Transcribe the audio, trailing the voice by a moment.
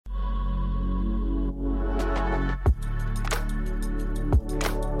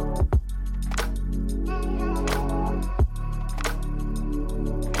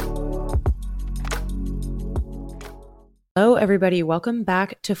everybody. Welcome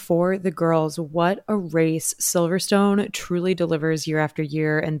back to For the Girls. What a race. Silverstone truly delivers year after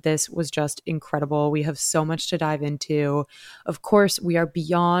year, and this was just incredible. We have so much to dive into. Of course, we are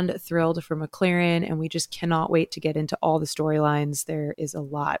beyond thrilled for McLaren, and we just cannot wait to get into all the storylines. There is a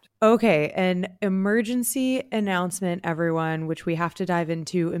lot. Okay, an emergency announcement, everyone, which we have to dive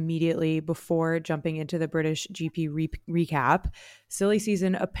into immediately before jumping into the British GP recap. Silly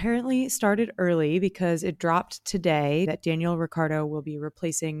season apparently started early because it dropped today that Daniel Ricciardo will be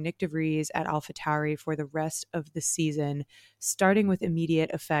replacing Nick de Vries at AlphaTauri for the rest of the season, starting with immediate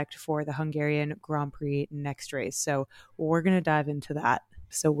effect for the Hungarian Grand Prix next race. So we're going to dive into that.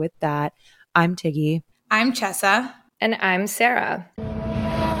 So with that, I'm Tiggy. I'm Chessa. And I'm Sarah.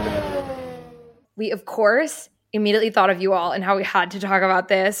 We, of course, immediately thought of you all and how we had to talk about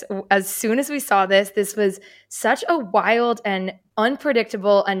this. As soon as we saw this was such a wild and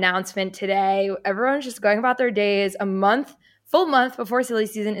unpredictable announcement today. Everyone's just going about their days full month before silly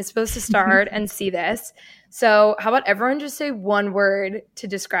season is supposed to start and see this. So how about everyone just say one word to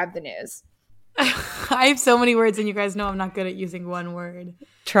describe the news? I have so many words and you guys know I'm not good at using one word.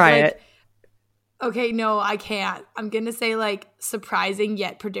 Try it. Okay, no, I can't. I'm going to say surprising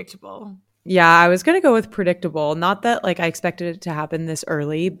yet predictable. Yeah, I was going to go with predictable. Not that I expected it to happen this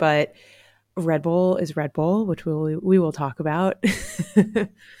early, but Red Bull is Red Bull, which we will talk about.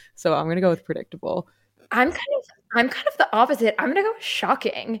 So I'm going to go with predictable. I'm kind of the opposite. I'm going to go with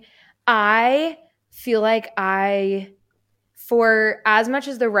shocking. I feel like for as much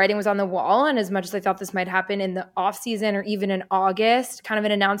as the writing was on the wall and as much as I thought this might happen in the off season or even in August, kind of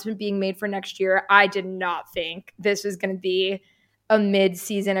an announcement being made for next year, I did not think this was going to be a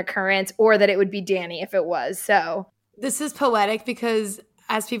mid-season occurrence or that it would be Danny if it was. So this is poetic because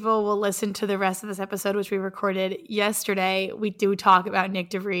as people will listen to the rest of this episode, which we recorded yesterday, we do talk about Nick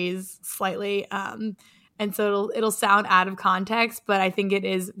de Vries slightly. And so it'll sound out of context, but I think it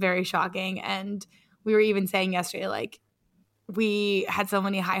is very shocking. And we were even saying yesterday, we had so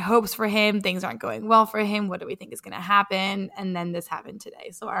many high hopes for him. Things aren't going well for him. What do we think is going to happen? And then this happened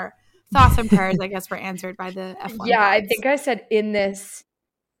today. So our thoughts and prayers, I guess, were answered by the F1. Yeah, gods. I think I said in this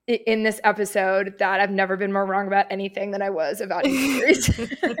episode that I've never been more wrong about anything than I was about injuries.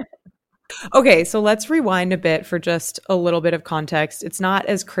 Okay, so let's rewind a bit for just a little bit of context. It's not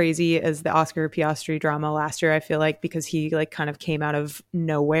as crazy as the Oscar Piastri drama last year, I feel like, because he kind of came out of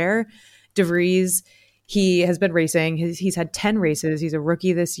nowhere. De Vries, he has been racing. He's had 10 races. He's a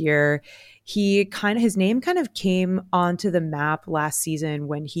rookie this year. His name kind of came onto the map last season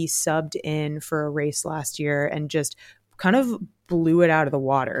when he subbed in for a race last year and just kind of blew it out of the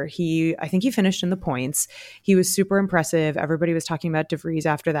water. I think he finished in the points. He was super impressive. Everybody was talking about De Vries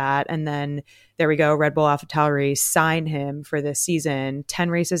after that. And then there we go. Red Bull AlphaTauri signed him for this season. 10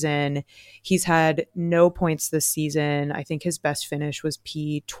 races in. He's had no points this season. I think his best finish was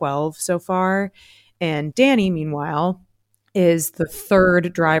P12 so far. And Danny, meanwhile, is the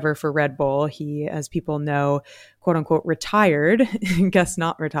third driver for Red Bull. He, as people know, quote unquote, retired. Guess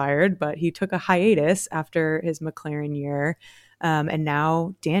not retired, but he took a hiatus after his McLaren year. And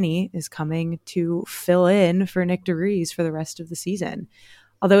now Danny is coming to fill in for Nick de Vries for the rest of the season.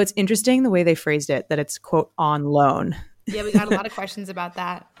 Although it's interesting the way they phrased it, that it's, quote, on loan. Yeah, we got a lot of questions about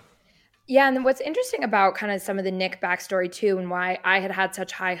that. Yeah, and then what's interesting about kind of some of the Nick backstory too and why I had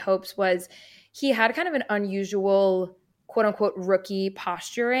such high hopes was he had kind of an unusual quote unquote rookie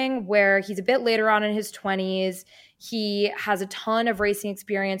posturing where he's a bit later on in his 20s. He has a ton of racing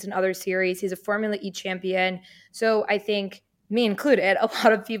experience in other series. He's a Formula E champion. So I think, me included, a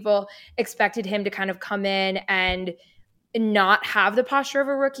lot of people expected him to kind of come in and not have the posture of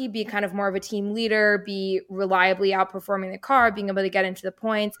a rookie, be kind of more of a team leader, be reliably outperforming the car, being able to get into the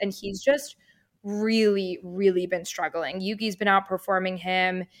points. And he's just really, really been struggling. Yuki's been outperforming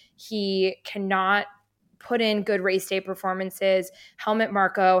him. He cannot put in good race day performances. Helmut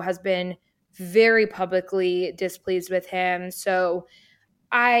Marko has been very publicly displeased with him. So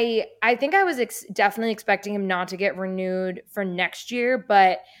I think I was definitely expecting him not to get renewed for next year,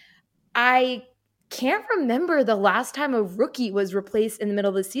 but I can't remember the last time a rookie was replaced in the middle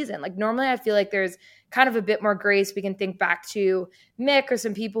of the season. Normally I feel like there's kind of a bit more grace. We can think back to Mick or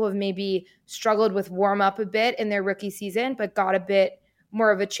some people who have maybe struggled with warm up a bit in their rookie season, but got a bit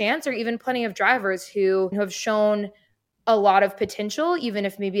more of a chance, or even plenty of drivers who have shown a lot of potential, even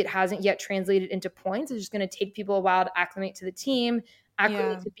if maybe it hasn't yet translated into points. It's just going to take people a while to acclimate to the team,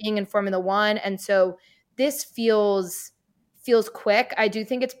 acclimate to being in Formula One. And so this feels quick. I do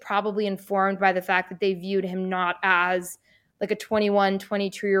think it's probably informed by the fact that they viewed him not as like a 21,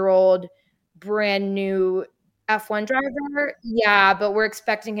 22-year-old brand new F1 driver. Yeah, but we're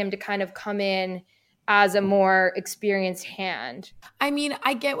expecting him to kind of come in as a more experienced hand. I mean,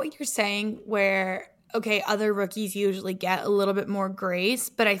 I get what you're saying where, okay, other rookies usually get a little bit more grace,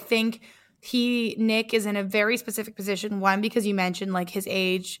 but I think Nick is in a very specific position. One, because you mentioned like his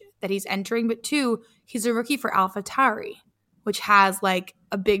age that he's entering, but two, he's a rookie for AlphaTauri, which has like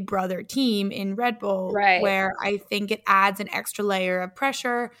a big brother team in Red Bull, Right. where I think it adds an extra layer of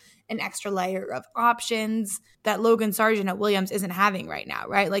pressure, an extra layer of options that Logan Sargent at Williams isn't having right now,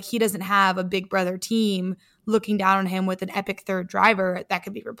 right? Like he doesn't have a big brother team looking down on him with an epic third driver that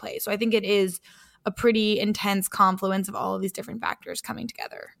could be replaced. So I think it is a pretty intense confluence of all of these different factors coming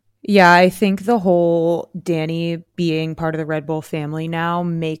together. Yeah, I think the whole Danny being part of the Red Bull family now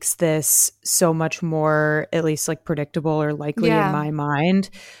makes this so much more, at least like predictable or likely in my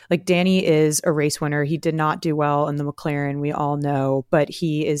mind. Like Danny is a race winner. He did not do well in the McLaren, we all know, but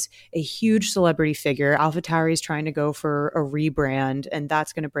he is a huge celebrity figure. AlphaTauri is trying to go for a rebrand, and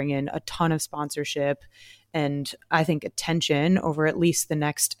that's going to bring in a ton of sponsorship and I think attention over at least the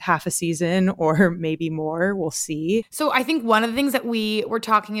next half a season or maybe more. We'll see. So I think one of the things that we were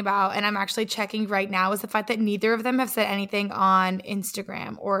talking about, and I'm actually checking right now, is the fact that neither of them have said anything on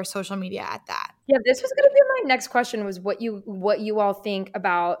Instagram or social media at that. Yeah, this was going to be my next question, was what you all think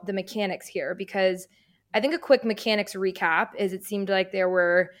about the mechanics here, because I think a quick mechanics recap is it seemed like there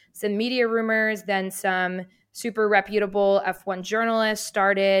were some media rumors, then some super reputable F1 journalists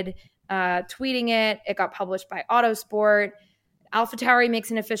started tweeting it. It got published by Autosport. AlphaTauri makes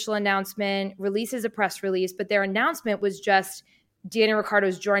an official announcement, releases a press release, but their announcement was just Daniel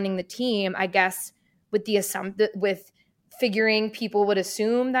Ricciardo's joining the team, I guess, with figuring people would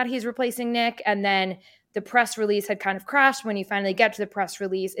assume that he's replacing Nick. And then the press release had kind of crashed. When you finally get to the press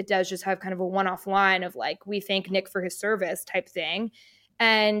release, it does just have kind of a one-off line of like, we thank Nick for his service type thing.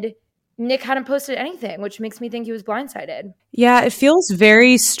 And Nick hadn't posted anything, which makes me think he was blindsided. Yeah, it feels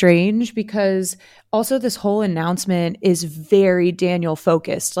very strange because also this whole announcement is very Daniel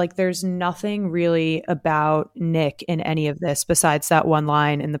focused. Like there's nothing really about Nick in any of this besides that one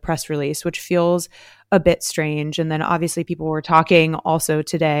line in the press release, which feels a bit strange. And then obviously people were talking also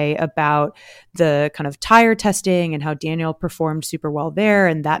today about the kind of tire testing and how Daniel performed super well there.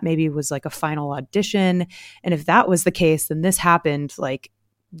 And that maybe was like a final audition. And if that was the case, then this happened like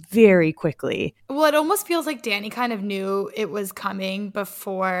very quickly. Well, it almost feels like Danny kind of knew it was coming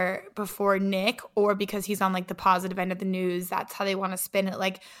before Nick, or because he's on like the positive end of the news, that's how they want to spin it.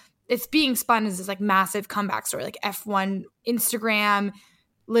 Like it's being spun as this like massive comeback story, like F1 Instagram.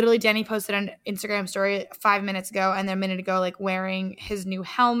 Literally, Danny posted an Instagram story 5 minutes ago and then a minute ago, like wearing his new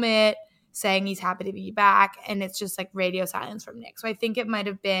helmet, saying he's happy to be back. And it's just like radio silence from Nick. So I think it might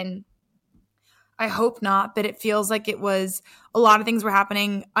have been, I hope not, but it feels like it was a lot of things were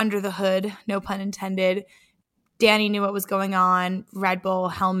happening under the hood, no pun intended. Danny knew what was going on. Red Bull,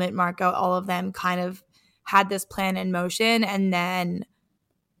 Helmut, Marco, all of them kind of had this plan in motion. And then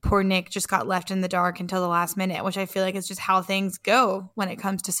poor Nick just got left in the dark until the last minute, which I feel like is just how things go when it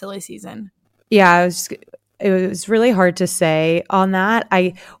comes to silly season. Yeah, it was really hard to say on that.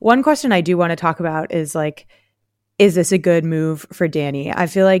 One question I do want to talk about is like, is this a good move for Danny? I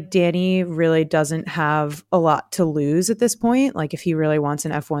feel like Danny really doesn't have a lot to lose at this point. Like if he really wants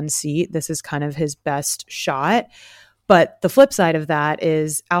an F1 seat, this is kind of his best shot. But the flip side of that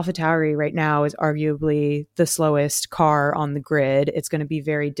is AlphaTauri right now is arguably the slowest car on the grid. It's going to be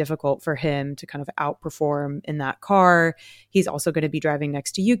very difficult for him to kind of outperform in that car. He's also going to be driving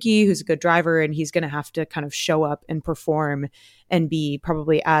next to Yuki, who's a good driver, and he's going to have to kind of show up and perform and be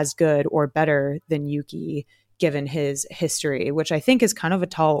probably as good or better than Yuki, given his history, which I think is kind of a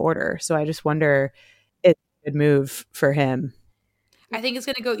tall order. So I just wonder if it's a good move for him. I think it's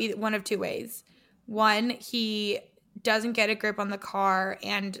going to go either one of two ways. One, he doesn't get a grip on the car,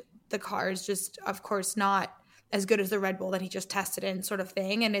 and the car is just, of course, not as good as the Red Bull that he just tested in, sort of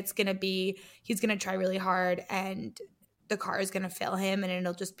thing. And it's going to be, he's going to try really hard and the car is going to fail him, and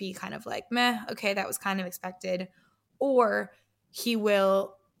it'll just be kind of like, meh, okay, that was kind of expected. Or he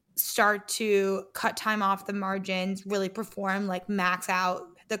will start to cut time off the margins, really perform, like max out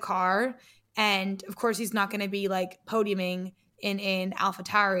the car. And of course, he's not going to be like podiuming in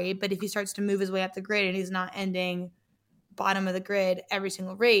AlphaTauri, but if he starts to move his way up the grid and he's not ending bottom of the grid every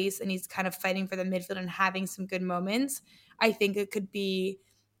single race and he's kind of fighting for the midfield and having some good moments, I think it could be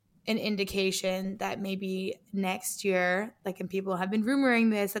an indication that maybe next year, like, and people have been rumoring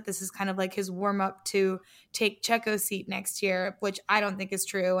this, that this is kind of like his warm up to take Checo's seat next year, which I don't think is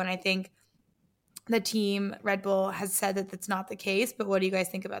true. And I think the team, Red Bull, has said that that's not the case. But what do you guys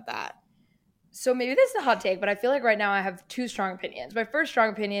think about that? So maybe this is a hot take, but I feel like right now I have two strong opinions. My first strong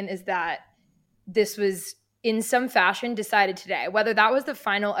opinion is that this was in some fashion decided today, whether that was the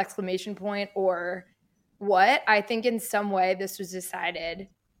final exclamation point or what? I think in some way this was decided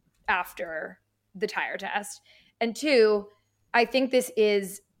after the tire test. And two, I think this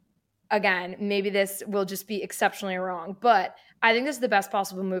is, again, maybe this will just be exceptionally wrong, but I think this is the best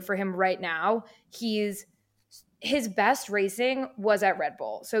possible move for him right now. His best racing was at Red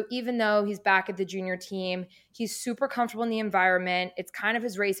Bull. So even though he's back at the junior team, he's super comfortable in the environment. It's kind of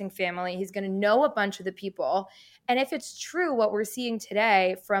his racing family. He's going to know a bunch of the people. And if it's true what we're seeing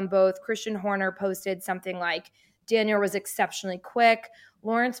today from both Christian Horner posted something like Daniel was exceptionally quick.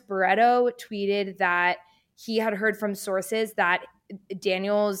 Lawrence Barretto tweeted that he had heard from sources that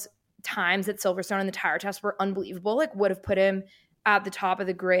Daniel's times at Silverstone in the tire test were unbelievable, like would have put him at the top of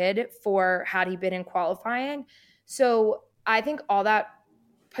the grid for had he been in qualifying. So I think all that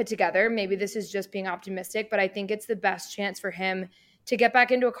put together, maybe this is just being optimistic, but I think it's the best chance for him to get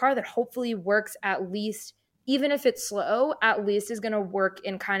back into a car that hopefully works, at least, even if it's slow, at least is going to work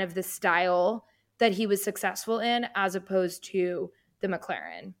in kind of the style that he was successful in, as opposed to the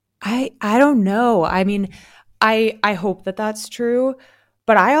McLaren. I don't know. I mean, I hope that that's true.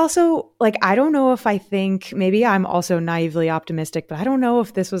 But I also, like, I don't know if I think, maybe I'm also naively optimistic, but I don't know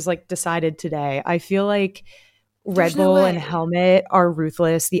if this was like decided today. I feel like Red Bull and Helmet are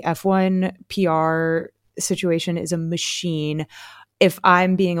ruthless. The F1 PR situation is a machine. If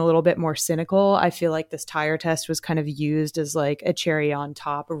I'm being a little bit more cynical, I feel like this tire test was kind of used as like a cherry on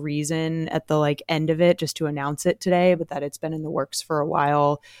top reason at the like end of it just to announce it today, but that it's been in the works for a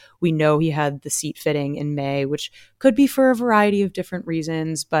while. We know he had the seat fitting in May, which could be for a variety of different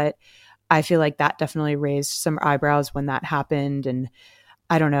reasons, but I feel like that definitely raised some eyebrows when that happened. And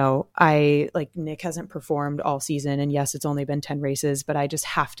I don't know. Nick hasn't performed all season, and yes, it's only been 10 races, but I just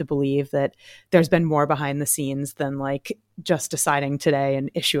have to believe that there's been more behind the scenes than like just deciding today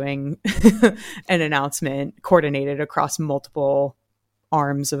and issuing an announcement coordinated across multiple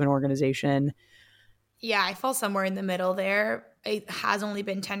arms of an organization. Yeah, I fall somewhere in the middle there. It has only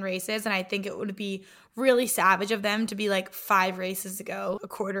been 10 races, and I think it would be really savage of them to be like 5 races to go, a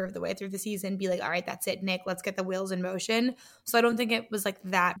quarter of the way through the season, be like, all right, that's it, Nick, let's get the wheels in motion. So I don't think it was like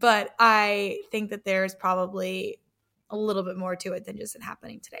that. But I think that there's probably a little bit more to it than just it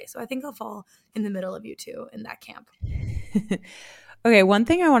happening today. So I think I'll fall in the middle of you two in that camp. Okay, one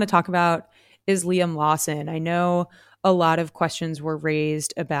thing I want to talk about is Liam Lawson. I know a lot of questions were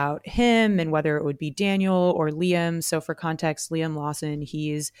raised about him and whether it would be Daniel or Liam. So for context, Liam Lawson,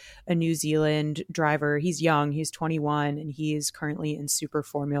 he's a New Zealand driver. He's young, he's 21, and he's currently in Super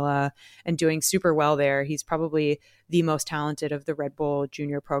Formula and doing super well there. He's probably the most talented of the Red Bull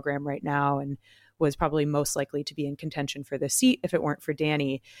junior program right now, and was probably most likely to be in contention for the seat if it weren't for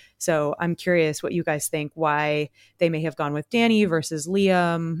Danny. So I'm curious what you guys think, why they may have gone with Danny versus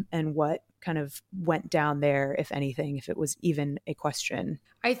Liam, and what kind of went down there, if anything, if it was even a question.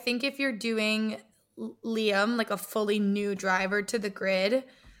 I think if you're doing Liam, like a fully new driver to the grid,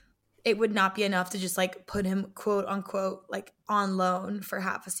 it would not be enough to just like put him quote unquote like on loan for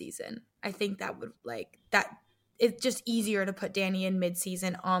half a season. I think that would like that. It's just easier to put Danny in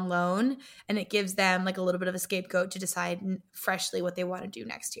mid-season on loan, and it gives them like a little bit of a scapegoat to decide freshly what they want to do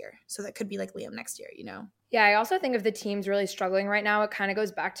next year. So that could be like Liam next year, you know? Yeah, I also think if the team's really struggling right now, it kind of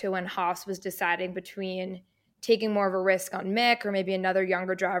goes back to when Haas was deciding between taking more of a risk on Mick or maybe another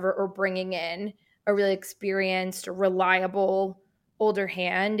younger driver, or bringing in a really experienced, reliable, older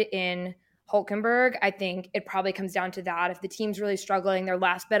hand in Hülkenberg. I think it probably comes down to that. If the team's really struggling, their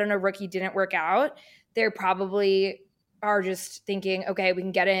last bet on a rookie didn't work out, they probably are just thinking, okay, we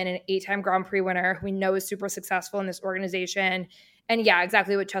can get in an 8-time Grand Prix winner who we know is super successful in this organization. And yeah,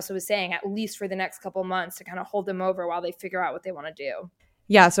 exactly what Chelsea was saying, at least for the next couple months to kind of hold them over while they figure out what they want to do.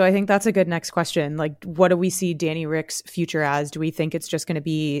 Yeah, so I think that's a good next question. Like, what do we see Danny Rick's future as? Do we think it's just going to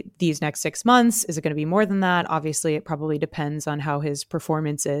be these next 6 months? Is it going to be more than that? Obviously, it probably depends on how his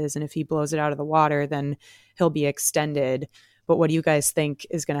performance is. And if he blows it out of the water, then he'll be extended. But what do you guys think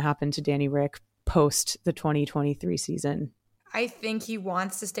is going to happen to Danny Rick post the 2023 season? I think he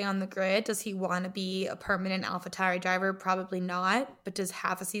wants to stay on the grid. Does he want to be a permanent AlphaTauri driver? Probably not. But does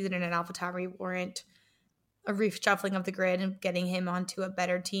half a season in an AlphaTauri warrant a reshuffling of the grid and getting him onto a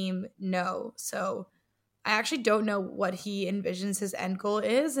better team? No. So I actually don't know what he envisions his end goal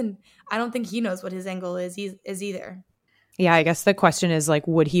is, and I don't think he knows what his end goal is either. Yeah, I guess the question is, like,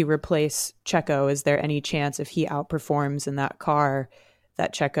 would he replace Checo? Is there any chance if he outperforms in that car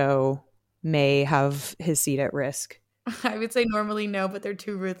that Checo may have his seat at risk? I would say normally no, but they're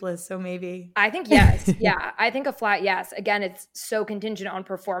too ruthless, so maybe. I think yes. Yeah, I think a flat yes. Again, it's so contingent on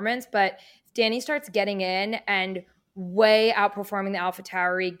performance, but if Danny starts getting in and way outperforming the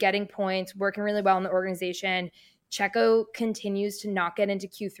AlphaTauri, getting points, working really well in the organization, Checo continues to not get into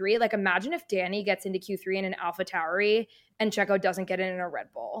Q3. Like, imagine if Danny gets into Q3 in an AlphaTauri and Checo doesn't get in a Red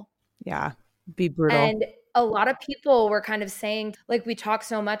Bull. Yeah, be brutal. And a lot of people were kind of saying, like, we talk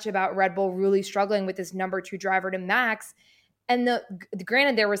so much about Red Bull really struggling with this number 2 driver to Max. And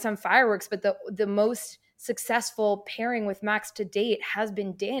granted, there were some fireworks, but the most successful pairing with Max to date has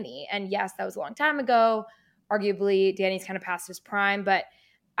been Danny. And yes, that was a long time ago. Arguably, Danny's kind of past his prime, but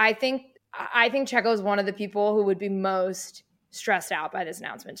I think Checo is one of the people who would be most stressed out by this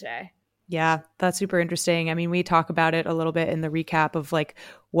announcement today. Yeah, that's super interesting. I mean, we talk about it a little bit in the recap of like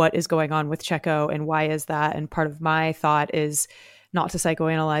what is going on with Checo and why is that. And part of my thought is not to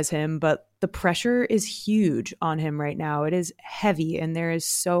psychoanalyze him, but the pressure is huge on him right now. It is heavy and there is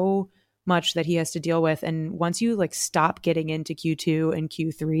so much that he has to deal with. And once you like stop getting into Q2 and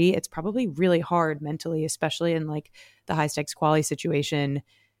Q3, it's probably really hard mentally, especially in like the high stakes quali situation,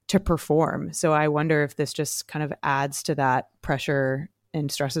 to perform. So I wonder if this just kind of adds to that pressure and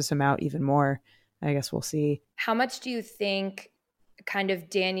stresses him out even more. I guess we'll see. How much do you think kind of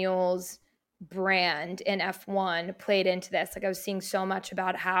Daniel's brand in F1 played into this? Like, I was seeing so much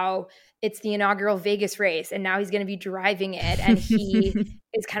about how it's the inaugural Vegas race and now he's going to be driving it and he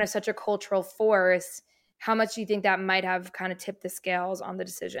is kind of such a cultural force. How much do you think that might have kind of tipped the scales on the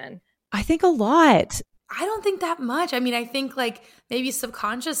decision? I think a lot. I don't think that much. I mean, I think like maybe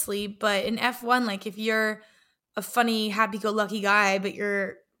subconsciously, but in F1, like if you're a funny, happy-go-lucky guy, but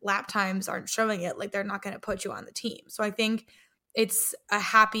your lap times aren't showing it, like they're not going to put you on the team. So I think it's a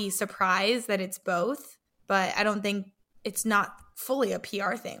happy surprise that it's both, but I don't think it's not fully a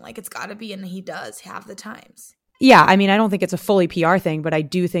PR thing. Like it's got to be, and he does have the times. Yeah, I mean, I don't think it's a fully PR thing, but I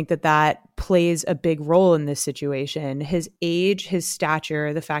do think that that plays a big role in this situation. His age, his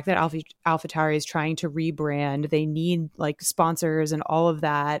stature, the fact that AlphaTauri is trying to rebrand, they need like sponsors and all of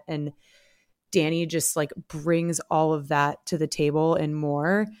that. And Danny just like brings all of that to the table and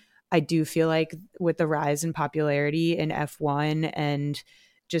more. I do feel like with the rise in popularity in F1 and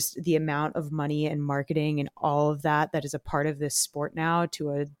just the amount of money and marketing and all of that is a part of this sport now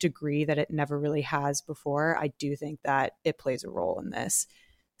to a degree that it never really has before, I do think that it plays a role in this.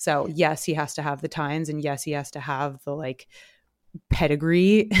 So yes, he has to have the times and yes, he has to have the like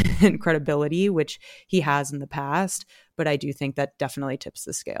pedigree and credibility, which he has in the past. But I do think that definitely tips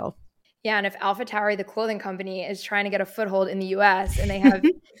the scale. Yeah, and if AlphaTauri, the clothing company, is trying to get a foothold in the U.S. and they have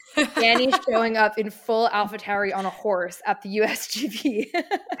Danny showing up in full AlphaTauri on a horse at the USGP.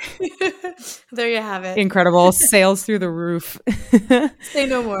 There you have it. Incredible. Sails through the roof. Say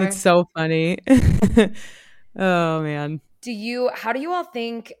no more. It's so funny. Oh, man. How do you all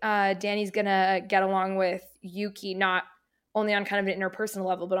think Danny's going to get along with Yuki, not only on kind of an interpersonal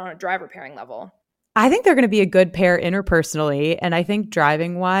level, but on a driver pairing level? I think they're going to be a good pair interpersonally. And I think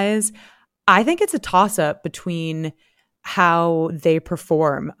driving wise, I think it's a toss up between how they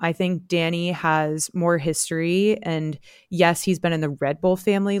perform. I think Danny has more history. And yes, he's been in the Red Bull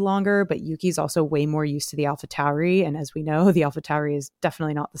family longer, but Yuki's also way more used to the AlphaTauri. And as we know, the AlphaTauri is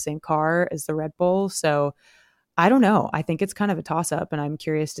definitely not the same car as the Red Bull. So I don't know. I think it's kind of a toss up. And I'm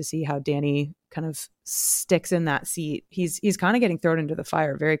curious to see how Danny kind of sticks in that seat. He's kind of getting thrown into the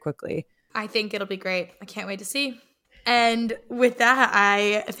fire very quickly. I think it'll be great. I can't wait to see. And with that,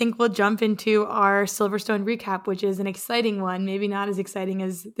 I think we'll jump into our Silverstone recap, which is an exciting one. Maybe not as exciting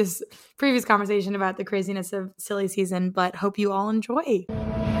as this previous conversation about the craziness of silly season, but hope you all enjoy.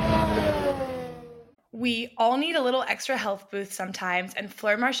 We all need a little extra health boost sometimes, and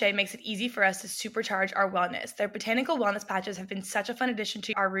Fleur Marché makes it easy for us to supercharge our wellness. Their botanical wellness patches have been such a fun addition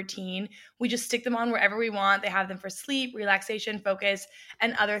to our routine. We just stick them on wherever we want. They have them for sleep, relaxation, focus,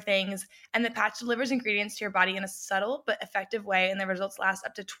 and other things. And the patch delivers ingredients to your body in a subtle but effective way, and the results last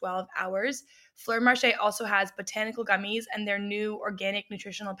up to 12 hours. Fleur Marché also has botanical gummies and their new organic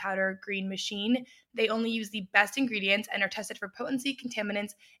nutritional powder, Green Machine. They only use the best ingredients and are tested for potency,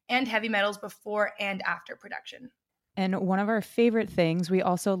 contaminants, and heavy metals before and after production. And one of our favorite things, we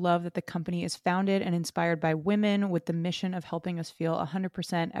also love that the company is founded and inspired by women with the mission of helping us feel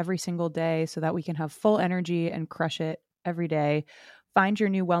 100% every single day so that we can have full energy and crush it every day. Find your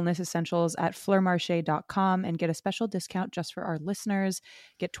new wellness essentials at fleurmarche.com and get a special discount just for our listeners.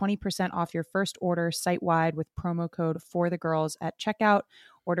 Get 20% off your first order site-wide with promo code FORTHEGIRLS at checkout.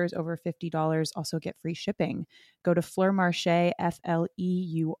 Orders over $50 also get free shipping. Go to fleurmarche,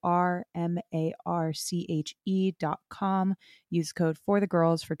 FLEURMARCHE.com. Use code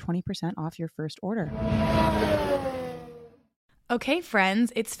FORTHEGIRLS for 20% off your first order. Okay,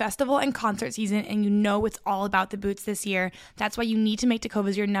 friends, it's festival and concert season, and you know it's all about the boots this year. That's why you need to make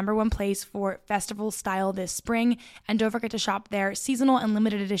Tecovas your number one place for festival style this spring. And don't forget to shop their seasonal and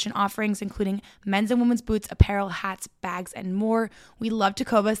limited edition offerings, including men's and women's boots, apparel, hats, bags, and more. We love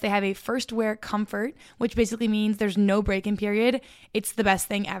Tecovas. They have a first wear comfort, which basically means there's no break-in period. It's the best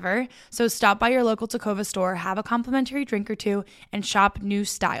thing ever. So stop by your local Tecova store, have a complimentary drink or two, and shop new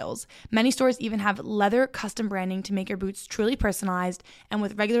styles. Many stores even have leather custom branding to make your boots truly personalized. And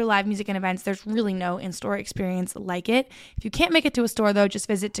with regular live music and events, there's really no in-store experience like it. If you can't make it to a store, though, just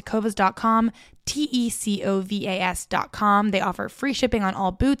visit tecovas.com, tecovas.com. They offer free shipping on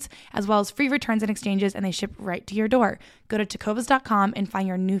all boots, as well as free returns and exchanges, and they ship right to your door. Go to tecovas.com and find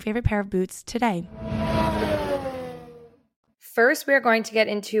your new favorite pair of boots today. First, we are going to get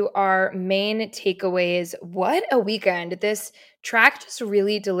into our main takeaways. What a weekend. This track just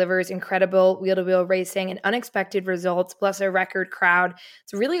really delivers incredible wheel-to-wheel racing and unexpected results, plus a record crowd.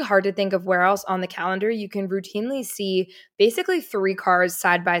 It's really hard to think of where else on the calendar you can routinely see basically 3 cars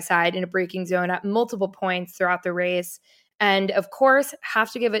side by side in a braking zone at multiple points throughout the race. And of course, have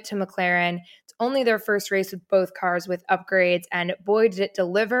to give it to McLaren. It's only their first race with both cars with upgrades, and boy, did it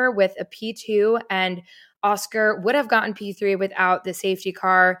deliver with a P2, and Oscar would have gotten P3 without the safety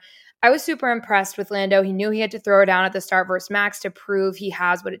car. I was super impressed with Lando. He knew he had to throw it down at the start versus Max to prove he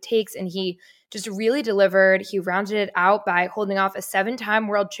has what it takes, and he just really delivered. He rounded it out by holding off a 7-time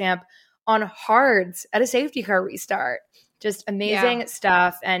world champ on hards at a safety car restart. Just amazing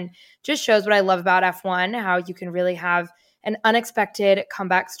stuff, and just shows what I love about F1, how you can really have an unexpected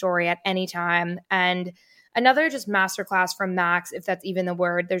comeback story at any time. And another just masterclass from Max, if that's even the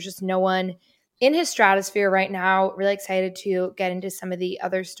word. There's just no one in his stratosphere right now. Really excited to get into some of the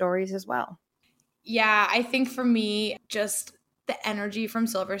other stories as well. Yeah, I think for me, just the energy from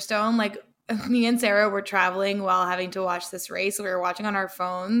Silverstone, like me and Sarah were traveling while having to watch this race. We were watching on our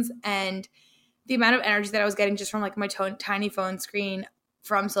phones, and the amount of energy that I was getting just from like my tiny phone screen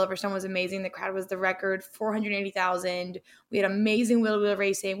from Silverstone was amazing. The crowd was the record, 480,000. We had amazing wheel-to-wheel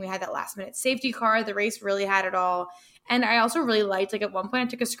racing. We had that last-minute safety car. The race really had it all. And I also really liked, like at one point I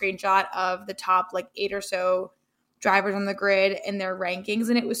took a screenshot of the top like 8 or so drivers on the grid and their rankings.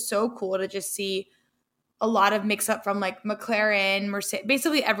 And it was so cool to just see a lot of mix up from like McLaren, Mercedes,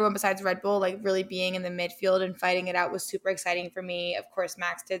 basically everyone besides Red Bull, like really being in the midfield and fighting it out was super exciting for me. Of course,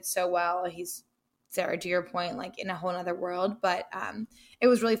 Max did so well. He's, Sarah, to your point, like in a whole other world. But it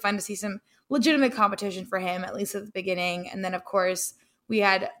was really fun to see some legitimate competition for him, at least at the beginning. And then, of course, we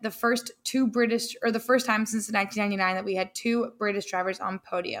had the first time since 1999 that we had 2 British drivers on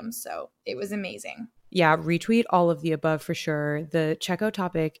podiums. So it was amazing. Yeah, retweet all of the above for sure. The Checo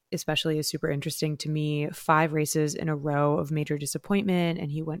topic especially is super interesting to me. 5 races in a row of major disappointment,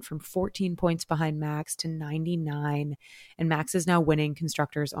 and he went from 14 points behind Max to 99. And Max is now winning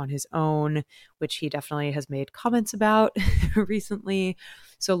constructors on his own, which he definitely has made comments about recently.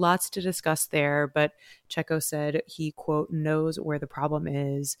 So lots to discuss there. But Checo said he, quote, knows where the problem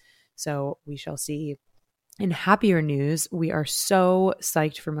is. So we shall see. In happier news, we are so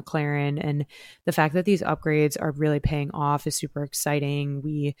psyched for McLaren, and the fact that these upgrades are really paying off is super exciting.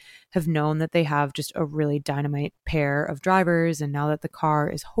 We have known that they have just a really dynamite pair of drivers, and now that the car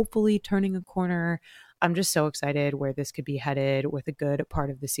is hopefully turning a corner, I'm just so excited where this could be headed with a good part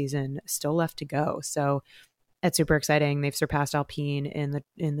of the season still left to go. So it's super exciting. They've surpassed Alpine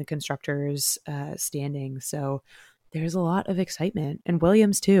in the constructors standing. So there's a lot of excitement, and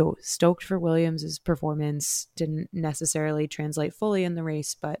Williams too. Stoked for Williams's performance. Didn't necessarily translate fully in the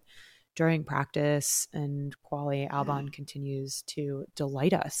race, but during practice and quali, Albon continues to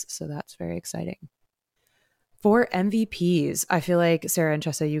delight us. So that's very exciting. For MVPs, I feel like Sarah and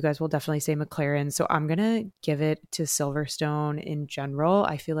Chessa, you guys will definitely say McLaren. So I'm going to give it to Silverstone in general.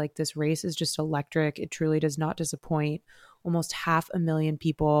 I feel like this race is just electric. It truly does not disappoint. Almost 500,000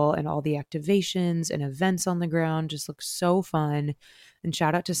 people, and all the activations and events on the ground just look so fun. And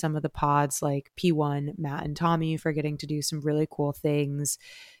shout out to some of the pods like P1, Matt and Tommy for getting to do some really cool things.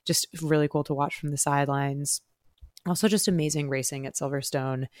 Just really cool to watch from the sidelines. Also just amazing racing at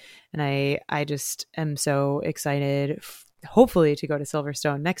Silverstone. And I just am so excited, hopefully, to go to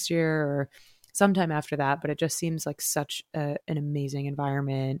Silverstone next year or sometime after that. But it just seems like such an amazing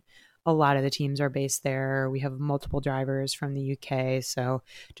environment. A lot of the teams are based there. We have multiple drivers from the UK. So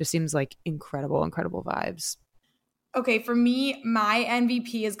just seems like incredible vibes. Okay, for me, my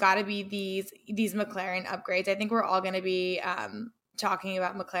MVP has got to be these McLaren upgrades. I think we're all going to be talking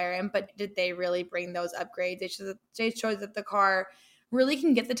about McLaren, but did they really bring those upgrades? It shows that the car really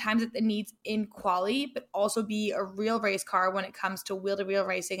can get the times that it needs in quali, but also be a real race car when it comes to wheel-to-wheel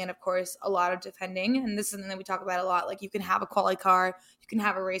racing and, of course, a lot of defending. And this is something that we talk about a lot. Like, you can have a quali car, you can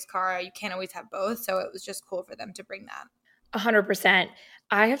have a race car, you can't always have both. So it was just cool for them to bring that. 100%.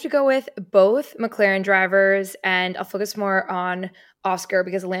 I have to go with both McLaren drivers, and I'll focus more on Oscar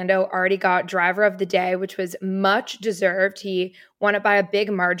because Lando already got driver of the day, which was much deserved. He won it by a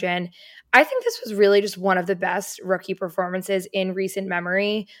big margin. I think this was really just one of the best rookie performances in recent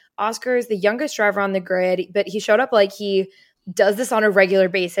memory. Oscar is the youngest driver on the grid, but he showed up like he does this on a regular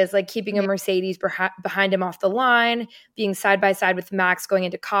basis, like keeping a Mercedes behind him off the line, being side by side with Max going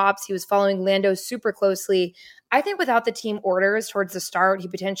into cops. He was following Lando super closely. I think without the team orders towards the start, he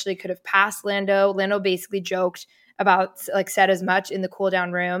potentially could have passed Lando. Lando basically joked about, like, said as much in the cool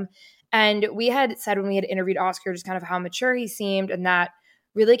down room. And we had said when we had interviewed Oscar just kind of how mature he seemed, and that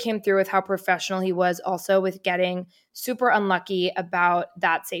really came through with how professional he was also with getting super unlucky about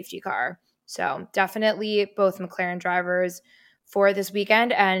that safety car. So definitely both McLaren drivers for this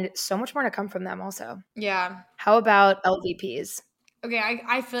weekend, and so much more to come from them also. Yeah. How about LVPs? Okay,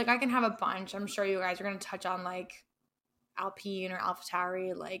 I feel like I can have a bunch. I'm sure you guys are going to touch on like Alpine or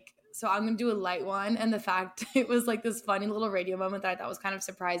AlphaTauri. Like, so I'm going to do a light one. And the fact it was like this funny little radio moment that I thought was kind of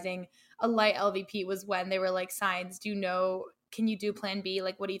surprising. A light LVP was when they were like, Sainz, can you do plan B?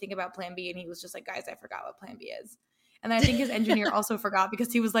 Like, what do you think about plan B? And he was just like, guys, I forgot what plan B is. And I think his engineer also forgot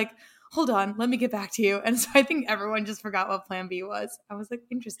because he was like, hold on, let me get back to you. And so I think everyone just forgot what plan B was. I was like,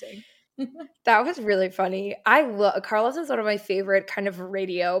 interesting. That was really funny. Carlos is one of my favorite kind of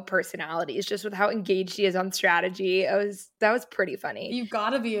radio personalities, just with how engaged he is on strategy. That was pretty funny. You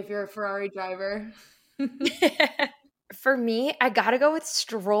gotta be if you're a Ferrari driver. For me, I gotta go with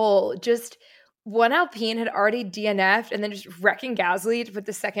Stroll. Just one Alpine had already DNF'd, and then just wrecking Gasly to put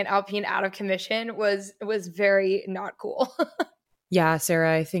the second Alpine out of commission was very not cool. Yeah,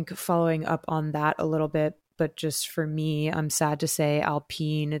 Sarah, I think following up on that a little bit, but just for me, I'm sad to say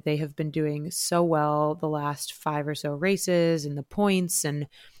Alpine, they have been doing so well the last 5 or so races and the points, and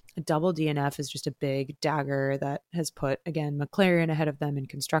a double DNF is just a big dagger that has put, again, McLaren ahead of them in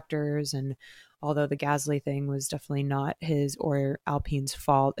constructors. And although the Gasly thing was definitely not his or Alpine's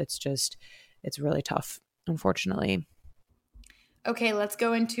fault, it's really tough, unfortunately. Okay, let's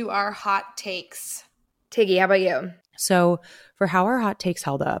go into our hot takes. Tiggy, how about you? So for how our hot takes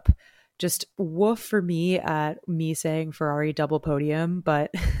held up, just woof for me at me saying Ferrari double podium,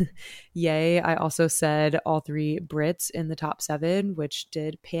 but yay. I also said all 3 Brits in the top 7, which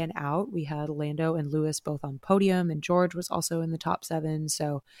did pan out. We had Lando and Lewis both on podium, and George was also in the top 7.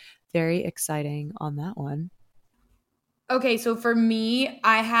 So very exciting on that one. Okay, so for me,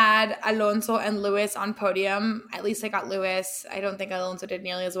 I had Alonso and Lewis on podium. At least I got Lewis. I don't think Alonso did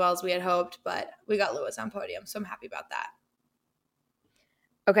nearly as well as we had hoped, but we got Lewis on podium, so I'm happy about that.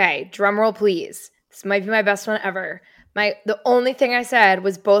 Okay, drum roll, please. This might be my best one ever. The only thing I said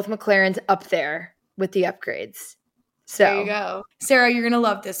was both McLarens up there with the upgrades. So there you go. Sarah, you're going to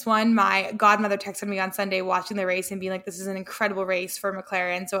love this one. My godmother texted me on Sunday watching the race and being like, this is an incredible race for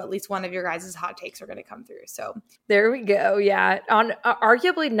McLaren. So at least one of your guys' hot takes are going to come through. So there we go. Yeah. On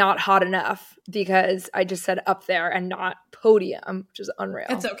arguably not hot enough because I just said up there and not podium, which is unreal.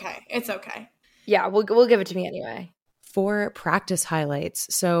 It's okay. It's okay. Yeah, we'll give it to me anyway. For practice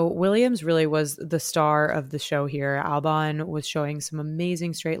highlights, so Williams really was the star of the show here. Albon was showing some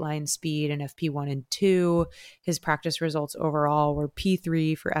amazing straight line speed in FP1 and 2. His practice results overall were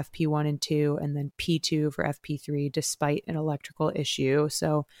P3 for FP1 and 2, and then P2 for FP3, despite an electrical issue.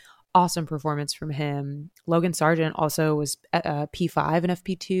 So awesome performance from him. Logan Sargent also was P5 in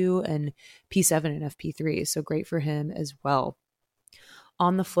FP2 and P7 in FP3, so great for him as well.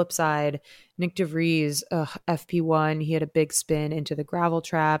 On the flip side, Nick DeVries, FP1, he had a big spin into the gravel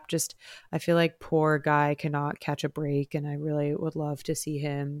trap. Just, I feel like poor guy cannot catch a break, and I really would love to see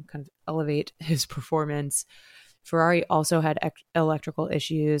him kind of elevate his performance. Ferrari also had electrical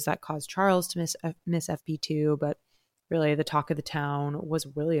issues that caused Charles to miss FP2, but really the talk of the town was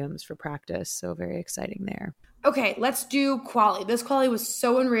Williams for practice, so very exciting there. Okay, let's do quali. This quali was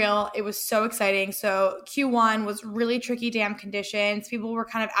so unreal. It was so exciting. So Q1 was really tricky damp conditions. People were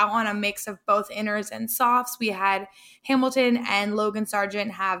kind of out on a mix of both inners and softs. We had Hamilton and Logan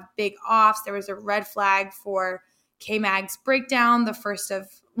Sargent have big offs. There was a red flag for K-Mag's breakdown, the first of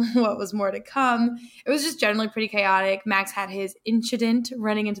what was more to come. It was just generally pretty chaotic. Max had his incident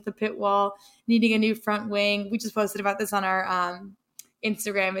running into the pit wall, needing a new front wing. We just posted about this on our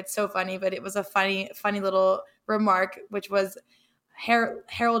Instagram. It's so funny, but it was a funny little remark, which was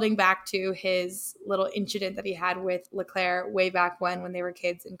heralding back to his little incident that he had with Leclerc way back when they were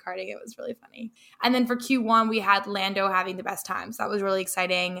kids in karting. It was really funny. And then for Q1, we had Lando having the best time. So that was really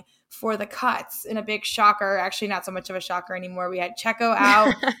exciting. For the cuts, in a big shocker, actually not so much of a shocker anymore, we had Checo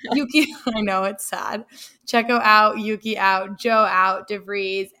out, Yuki, I know it's sad, Checo out, Yuki out, Joe out, De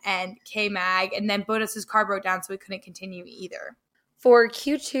Vries, and K-Mag. And then Bottas's car broke down, so we couldn't continue either. For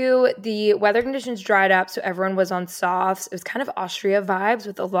Q2, the weather conditions dried up, so everyone was on softs. It was kind of Austria vibes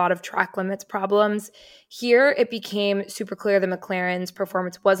with a lot of track limits problems. Here, it became super clear that McLaren's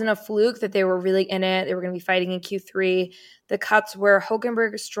performance wasn't a fluke, that they were really in it. They were going to be fighting in Q3. The cuts were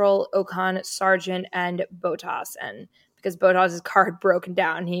Hülkenberg, Stroll, Ocon, Sargent, and Bottas. And because Bottas' car had broken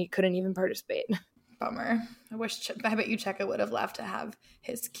down, he couldn't even participate. Bummer. I bet you Checo would have left to have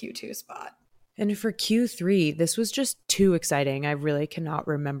his Q2 spot. And for Q3, this was just too exciting. I really cannot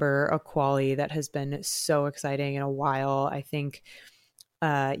remember a quali that has been so exciting in a while. I think,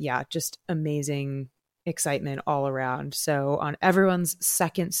 just amazing excitement all around. So on everyone's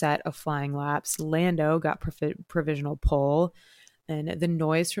second set of flying laps, Lando got provisional pole, and the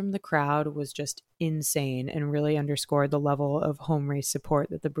noise from the crowd was just insane and really underscored the level of home race support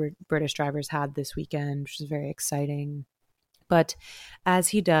that the British drivers had this weekend, which is very exciting. But as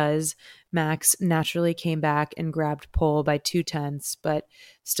he does, Max naturally came back and grabbed pole by 0.2, but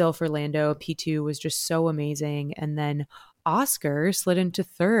still for Lando, P2 was just so amazing. And then Oscar slid into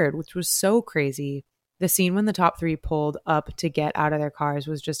third, which was so crazy. The scene when the top three pulled up to get out of their cars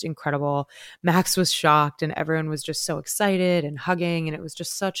was just incredible. Max was shocked and everyone was just so excited and hugging, and it was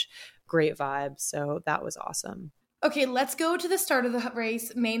just such great vibes. So that was awesome. Okay, let's go to the start of the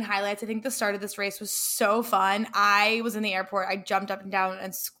race, main highlights. I think the start of this race was so fun. I was in the airport. I jumped up and down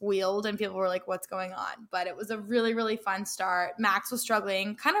and squealed, and people were like, what's going on? But it was a really, really fun start. Max was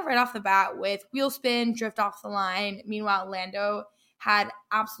struggling kind of right off the bat with wheel spin, drift off the line. Meanwhile, Lando had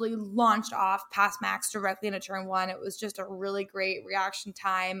absolutely launched off past Max directly into turn one. It was just a really great reaction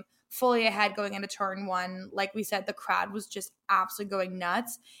time. Fully ahead going into turn one. Like we said, the crowd was just absolutely going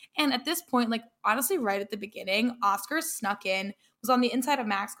nuts. And at this point, like honestly, right at the beginning, Oscar snuck in, was on the inside of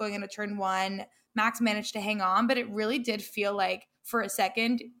Max going into turn one. Max managed to hang on, but it really did feel like for a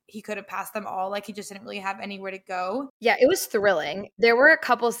second, he could have passed them all. Like he just didn't really have anywhere to go. Yeah, it was thrilling. There were a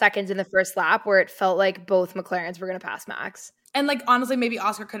couple seconds in the first lap where it felt like both McLarens were going to pass Max. And like, honestly, maybe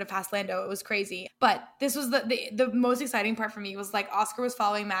Oscar could have passed Lando. It was crazy. But this was the most exciting part for me was like Oscar was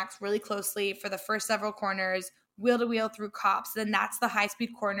following Max really closely for the first several corners, wheel to wheel through cops. Then that's the high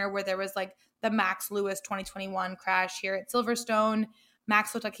speed corner where there was like the Max Lewis 2021 crash here at Silverstone.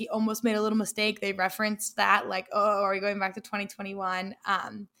 Max looked like he almost made a little mistake. They referenced that like, oh, are you going back to 2021?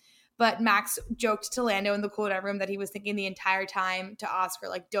 But Max joked to Lando in the cool down room that he was thinking the entire time to Oscar,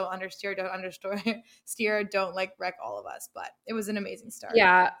 like, don't understeer, don't like wreck all of us. But it was an amazing start.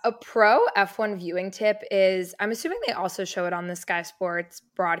 Yeah. A pro F1 viewing tip is, I'm assuming they also show it on the Sky Sports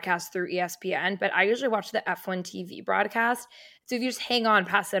broadcast through ESPN, but I usually watch the F1 TV broadcast. So if you just hang on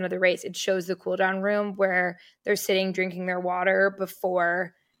past the end of the race, it shows the cool down room where they're sitting drinking their water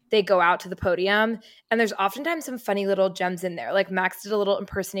before they go out to the podium. And there's oftentimes some funny little gems in there. Like Max did a little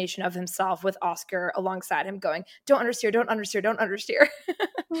impersonation of himself with Oscar alongside him going, don't understeer, don't understeer, don't understeer.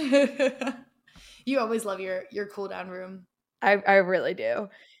 You always love your cool down room. I really do.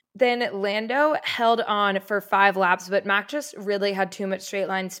 Then Lando held on for 5 laps, but Max just really had too much straight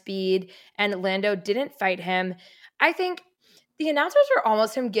line speed and Lando didn't fight him. I think the announcers were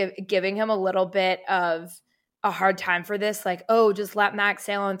almost giving him a little bit of a hard time for this, like, oh, just let Max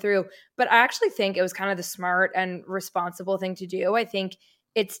sail on through. But I actually think it was kind of the smart and responsible thing to do. I think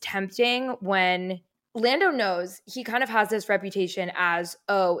it's tempting when Lando knows he kind of has this reputation as,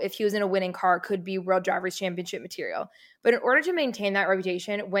 oh, if he was in a winning car, could be World Drivers' Championship material. But in order to maintain that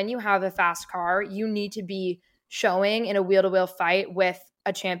reputation, when you have a fast car, you need to be showing in a wheel-to-wheel fight with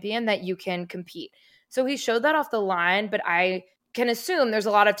a champion that you can compete. So he showed that off the line, but I can assume there's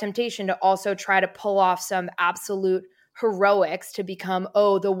a lot of temptation to also try to pull off some absolute heroics to become,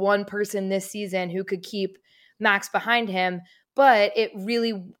 oh, the one person this season who could keep Max behind him. But it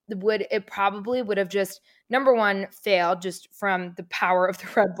probably would have just, number one, failed just from the power of the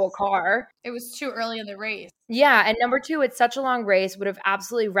Red Bull car. It was too early in the race. Yeah. And number two, it's such a long race, would have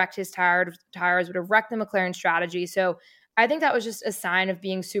absolutely wrecked his tires, would have wrecked the McLaren strategy. So I think that was just a sign of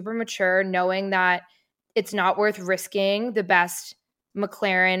being super mature, knowing that it's not worth risking the best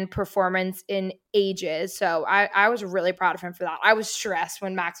McLaren performance in ages. So I was really proud of him for that. I was stressed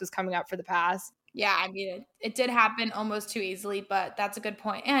when Max was coming up for the pass. Yeah, I mean, it did happen almost too easily, but that's a good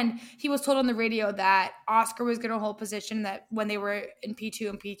point. And he was told on the radio that Oscar was going to hold position, that when they were in P2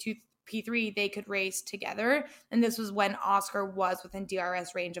 and P3, they could race together. And this was when Oscar was within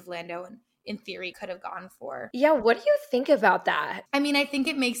DRS range of Lando and in theory could have gone for. Yeah, what do you think about that? I mean, I think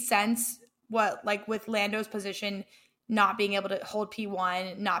it makes sense with Lando's position not being able to hold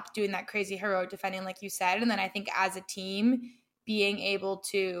P1, not doing that crazy heroic defending like you said. And then I think as a team being able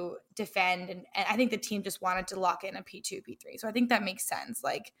to defend and I think the team just wanted to lock in a P2, P3. So I think that makes sense.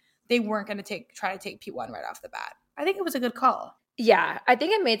 Like they weren't going to try to take P1 right off the bat. I think it was a good call. Yeah, I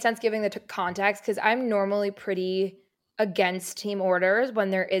think it made sense giving the context because I'm normally pretty against team orders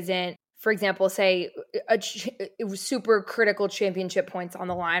when there isn't, for example, say super critical championship points on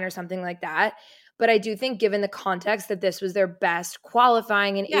the line or something like that. But I do think given the context that this was their best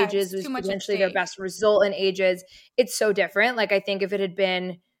qualifying in ages, was potentially their best result in ages, it's so different. Like I think if it had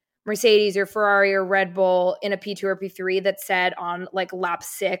been Mercedes or Ferrari or Red Bull in a P2 or P3 that said on like lap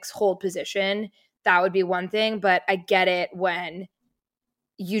 6, hold position, that would be one thing. But I get it when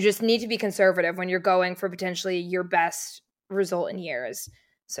you just need to be conservative when you're going for potentially your best result in years.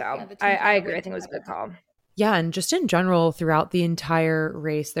 So yeah, I agree. I think it was a good call. Yeah, and just in general, throughout the entire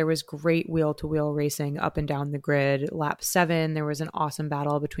race, there was great wheel-to-wheel racing up and down the grid. Lap 7, there was an awesome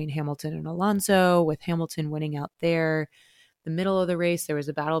battle between Hamilton and Alonso, with Hamilton winning out there. The middle of the race, there was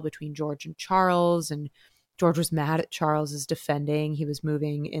a battle between George and Charles, and George was mad at Charles's defending. He was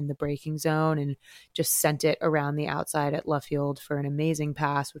moving in the braking zone and just sent it around the outside at Luffield for an amazing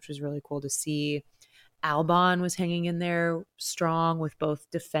pass, which was really cool to see. Albon was hanging in there strong with both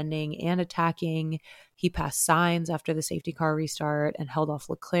defending and attacking. He passed Sainz after the safety car restart and held off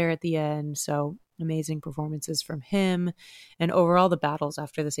Leclerc at the end. So amazing performances from him. And overall, the battles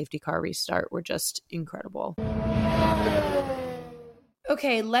after the safety car restart were just incredible.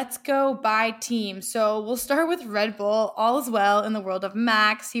 Okay, let's go by team. So we'll start with Red Bull. All is well in the world of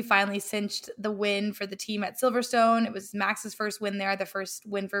Max. He finally cinched the win for the team at Silverstone. It was Max's first win there, the first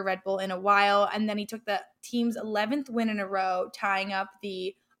win for Red Bull in a while. And then he took the team's 11th win in a row, tying up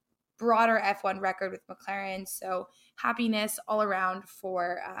the broader F1 record with McLaren. So happiness all around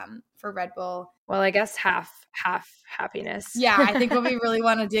for Red Bull. Well, I guess half happiness. Yeah, I think what we really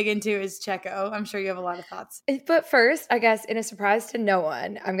want to dig into is Checo. I'm sure you have a lot of thoughts. But first, I guess in a surprise to no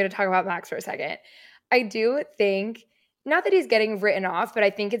one, I'm going to talk about Max for a second. I do think, not that he's getting written off, but I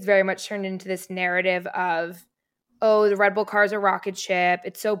think it's very much turned into this narrative of, oh, the Red Bull car is a rocket ship.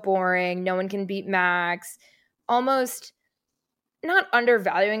 It's so boring. No one can beat Max. Almost not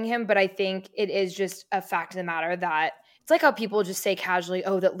undervaluing him, but I think it is just a fact of the matter that it's like how people just say casually,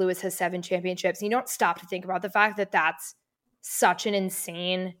 oh, that Lewis has 7 championships. And you don't stop to think about the fact that that's such an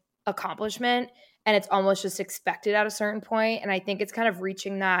insane accomplishment. And it's almost just expected at a certain point. And I think it's kind of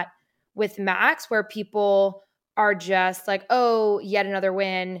reaching that with Max where people are just like, oh, yet another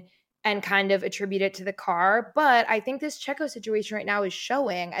win and kind of attribute it to the car. But I think this Checo situation right now is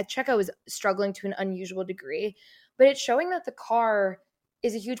showing, Checo is struggling to an unusual degree, but it's showing that the car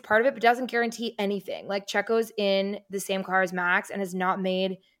is a huge part of it, but doesn't guarantee anything. Like Checo's in the same car as Max and has not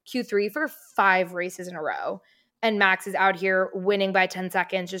made Q3 for 5 races in a row. And Max is out here winning by 10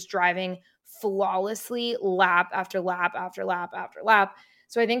 seconds, just driving flawlessly lap after lap after lap after lap.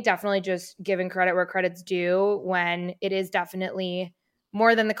 So I think definitely just giving credit where credit's due when it is definitely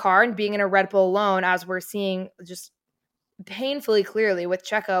more than the car, and being in a Red Bull alone, as we're seeing just painfully clearly with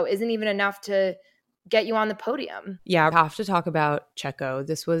Checo, isn't even enough to get you on the podium. Yeah, I have to talk about Checo.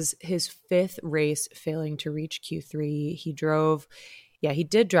 This was his 5th race failing to reach Q3. He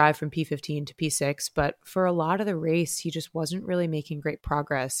did drive from P15 to P6, but for a lot of the race, he just wasn't really making great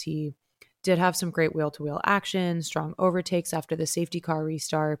progress. He did have some great wheel-to-wheel action, strong overtakes after the safety car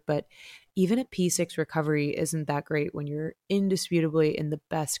restart, but even a P6 recovery isn't that great when you're indisputably in the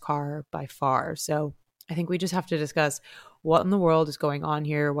best car by far. So I think we just have to discuss what in the world is going on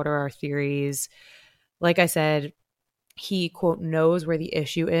here. What are our theories? Like I said, he, quote, knows where the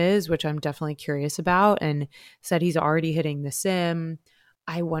issue is, which I'm definitely curious about, and said he's already hitting the sim.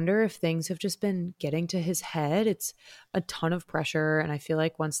 I wonder if things have just been getting to his head. It's a ton of pressure, and I feel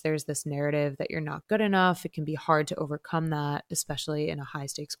like once there's this narrative that you're not good enough, it can be hard to overcome that, especially in a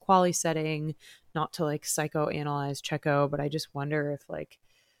high-stakes quali setting. Not to like psychoanalyze Checo, but I just wonder if like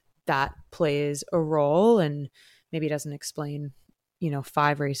that plays a role, and maybe doesn't explain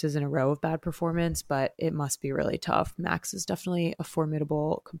 5 races in a row of bad performance, but it must be really tough. Max is definitely a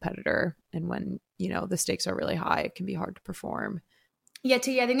formidable competitor. And when, the stakes are really high, it can be hard to perform. Yeah,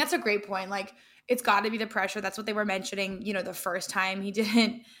 T, I think that's a great point. Like, it's got to be the pressure. That's what they were mentioning, the first time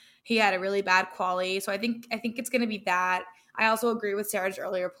he had a really bad quali. So I think it's going to be that. I also agree with Sarah's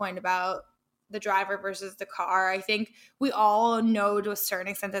earlier point about the driver versus the car. I think we all know to a certain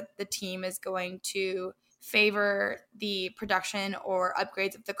extent that the team is going to favor the production or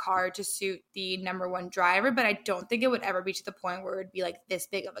upgrades of the car to suit the number one driver, but I don't think it would ever be to the point where it would be like this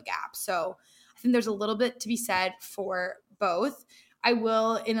big of a gap. So I think there's a little bit to be said for both. I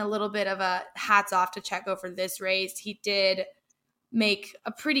will, in a little bit of a hats off to Checo for this race. He did make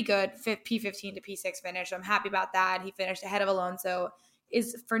a pretty good P15 to P6 finish. I'm happy about that. He finished ahead of Alonso,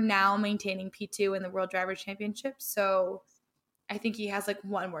 is for now maintaining P2 in the World Drivers' Championship. So I think he has like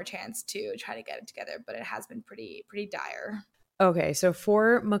one more chance to try to get it together, but it has been pretty dire. Okay, so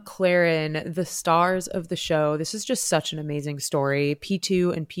for McLaren, the stars of the show, this is just such an amazing story.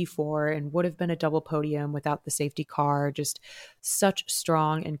 P2 and P4, and would have been a double podium without the safety car. Just such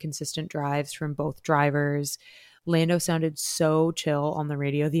strong and consistent drives from both drivers. Lando sounded so chill on the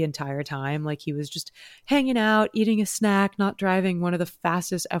radio the entire time, like he was just hanging out, eating a snack, not driving one of the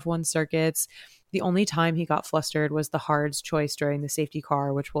fastest F1 circuits. The only time he got flustered was the Hard's choice during the safety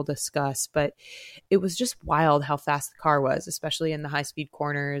car, which we'll discuss. But it was just wild how fast the car was, especially in the high-speed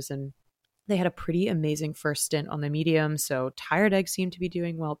corners. And they had a pretty amazing first stint on the medium, so tire deck seemed to be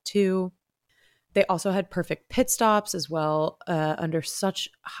doing well too. They also had perfect pit stops as well under such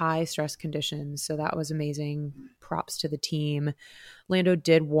high stress conditions. So that was amazing. Props to the team. Lando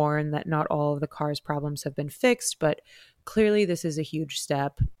did warn that not all of the car's problems have been fixed, but clearly this is a huge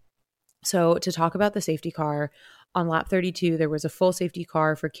step. So to talk about the safety car, on lap 32, there was a full safety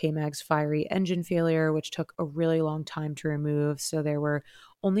car for K-Mag's fiery engine failure, which took a really long time to remove. So there were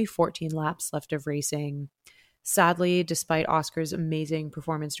only 14 laps left of racing. Sadly, despite Oscar's amazing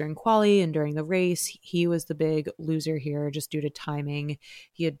performance during quali and during the race, he was the big loser here just due to timing.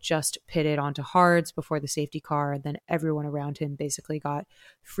 He had just pitted onto hards before the safety car, and then everyone around him basically got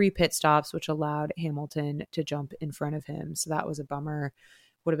free pit stops, which allowed Hamilton to jump in front of him. So that was a bummer.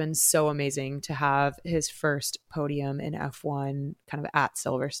 Would have been so amazing to have his first podium in F1 kind of at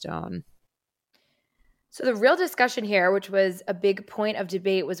Silverstone. So the real discussion here, which was a big point of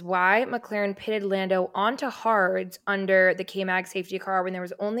debate, was why McLaren pitted Lando onto hards under the K-Mag safety car when there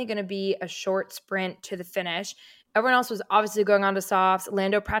was only going to be a short sprint to the finish. Everyone else was obviously going on to softs.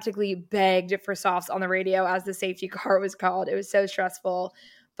 Lando practically begged for softs on the radio as the safety car was called. It was so stressful.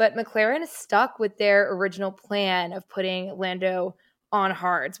 But McLaren stuck with their original plan of putting Lando on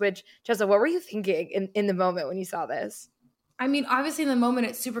hards, which, Jessa, what were you thinking in the moment when you saw this? I mean, obviously in the moment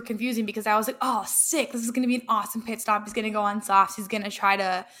it's super confusing because I was like, oh, sick. This is going to be an awesome pit stop. He's going to go on softs. He's going to try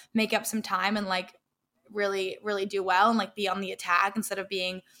to make up some time and like really, really do well and like be on the attack instead of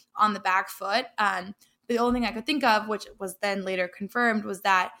being on the back foot. The only thing I could think of, which was then later confirmed, was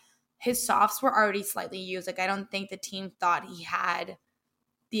that his softs were already slightly used. Like I don't think the team thought he had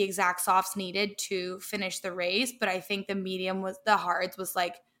the exact softs needed to finish the race, but I think the hards was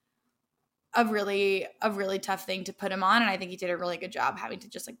like a really tough thing to put him on, and I think he did a really good job having to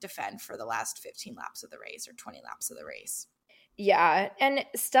just like defend for the last 15 laps of the race or 20 laps of the race. Yeah, and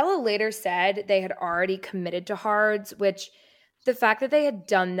Stella later said they had already committed to hards, which the fact that they had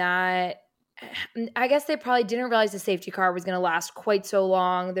done that, I guess they probably didn't realize the safety car was going to last quite so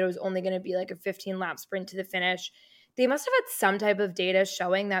long, that it was only going to be like a 15-lap sprint to the finish. They must have had some type of data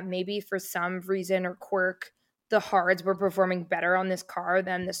showing that maybe for some reason or quirk, the hards were performing better on this car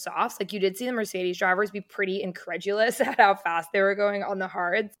than the softs. Like you did see the Mercedes drivers be pretty incredulous at how fast they were going on the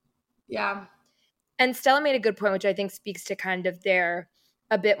hards. Yeah. And Stella made a good point, which I think speaks to kind of their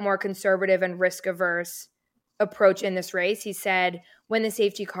a bit more conservative and risk-averse approach in this race. He said when the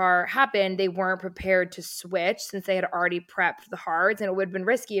safety car happened, they weren't prepared to switch since they had already prepped the hards, and it would have been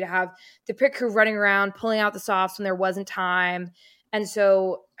risky to have the pit crew running around, pulling out the softs when there wasn't time. And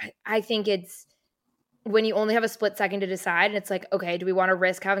so I think it's when you only have a split second to decide, and it's like, okay, do we want to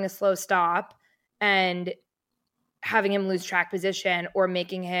risk having a slow stop and having him lose track position or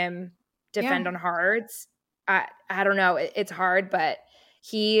making him defend on hards? I don't know. It's hard, but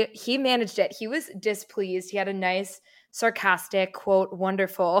he managed it. He was displeased. He had a nice, sarcastic, quote,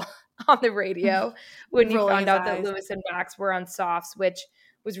 wonderful on the radio when he found out that Lewis and Max were on softs, which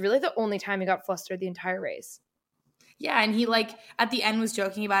was really the only time he got flustered the entire race. Yeah, and he like at the end was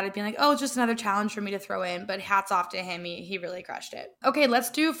joking about it, being like, oh, just another challenge for me to throw in, but hats off to him. He really crushed it. Okay,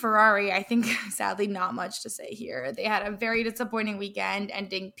 let's do Ferrari. I think sadly not much to say here. They had a very disappointing weekend,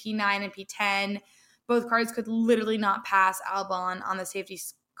 ending P9 and P10. Both cars could literally not pass Albon on the safety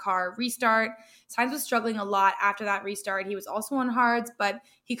car restart. Sainz was struggling a lot after that restart. He was also on hards, but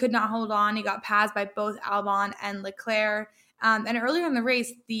he could not hold on. He got passed by both Albon and Leclerc. And earlier in the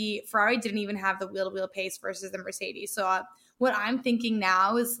race, the Ferrari didn't even have the wheel-to-wheel pace versus the Mercedes. So what I'm thinking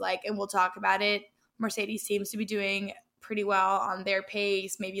now is like, and we'll talk about it, Mercedes seems to be doing pretty well on their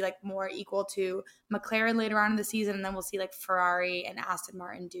pace, maybe like more equal to McLaren later on in the season. And then we'll see like Ferrari and Aston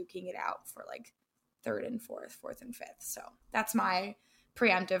Martin duking it out for like third and fourth and fifth. So that's my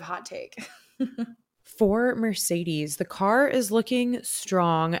preemptive hot take. For Mercedes, the car is looking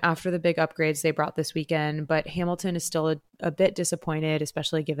strong after the big upgrades they brought this weekend, but Hamilton is still a bit disappointed,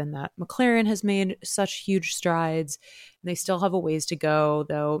 especially given that McLaren has made such huge strides. And they still have a ways to go,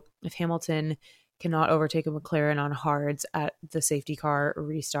 though. If Hamilton cannot overtake a McLaren on hards at the safety car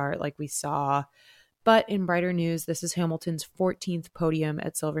restart like we saw. But in brighter news, this is Hamilton's 14th podium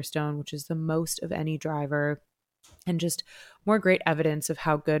at Silverstone, which is the most of any driver. And just more great evidence of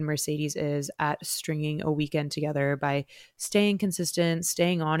how good Mercedes is at stringing a weekend together by staying consistent,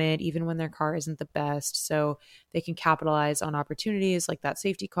 staying on it, even when their car isn't the best. So they can capitalize on opportunities like that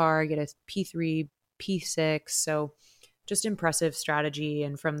safety car, get a P3, P6. So just impressive strategy.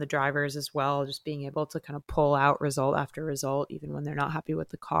 And from the drivers as well, just being able to kind of pull out result after result, even when they're not happy with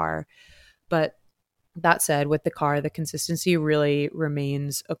the car. But that said, with the car, the consistency really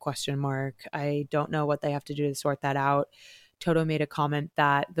remains a question mark. I don't know what they have to do to sort that out. Toto made a comment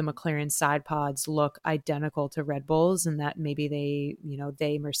that the McLaren side pods look identical to Red Bull's and that maybe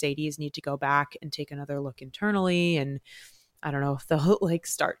they Mercedes need to go back and take another look internally. And I don't know if they'll like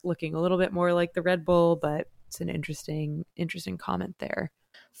start looking a little bit more like the Red Bull, but it's an interesting comment there.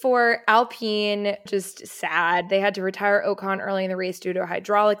 For Alpine, just sad. They had to retire Ocon early in the race due to a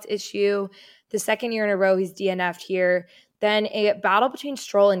hydraulics issue. The second year in a row, he's DNF'd here. Then a battle between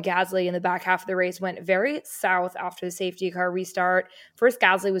Stroll and Gasly in the back half of the race went very south after the safety car restart. First,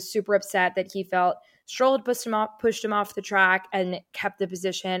 Gasly was super upset that he felt Stroll had pushed him off the track and kept the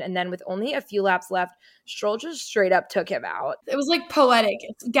position. And then with only a few laps left, Stroll just straight up took him out. It was like poetic.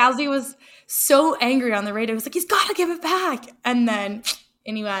 Gasly was so angry on the radio. He was like, he's got to give it back. And then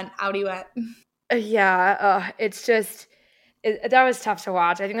and he went, out he went. It's just, that was tough to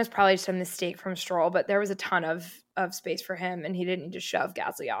watch. I think it was probably just a mistake from Stroll, but there was a ton of space for him and he didn't need to shove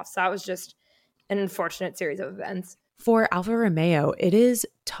Gasly off. So that was just an unfortunate series of events. For Alfa Romeo, it is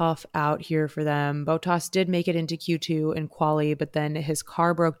tough out here for them. Bottas did make it into Q2 in quali, but then his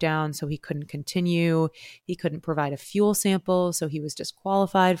car broke down, so he couldn't continue. He couldn't provide a fuel sample, so he was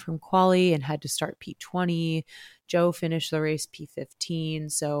disqualified from quali and had to start P20. Joe finished the race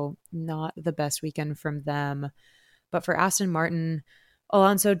P15, so not the best weekend from them. But for Aston Martin,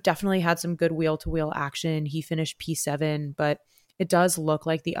 Alonso definitely had some good wheel-to-wheel action. He finished P7, but it does look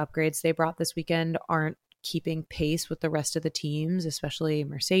like the upgrades they brought this weekend aren't keeping pace with the rest of the teams, especially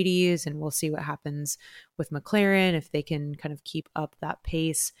Mercedes, and we'll see what happens with McLaren if they can kind of keep up that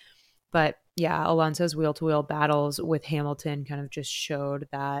pace. But yeah, Alonso's wheel-to-wheel battles with Hamilton kind of just showed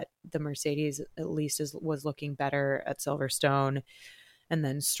that the Mercedes at least was looking better at Silverstone. And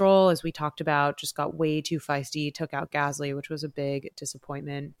then Stroll, as we talked about, just got way too feisty, took out Gasly, which was a big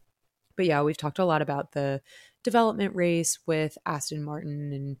disappointment. But yeah, we've talked a lot about the development race with Aston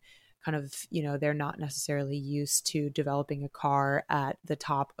Martin and kind of, they're not necessarily used to developing a car at the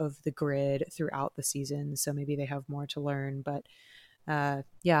top of the grid throughout the season. So maybe they have more to learn. But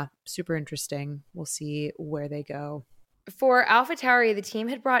yeah, super interesting. We'll see where they go. For AlphaTauri, the team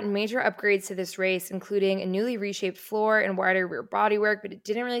had brought major upgrades to this race, including a newly reshaped floor and wider rear bodywork, but it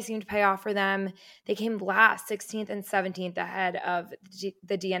didn't really seem to pay off for them. They came last, 16th and 17th ahead of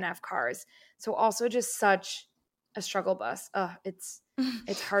the DNF cars. So also just such a struggle bus. It's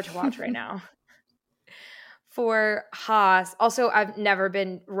hard to watch right now. For Haas, also I've never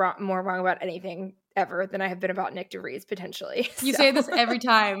been more wrong about anything ever than I have been about Nick de Vries, potentially. You say this every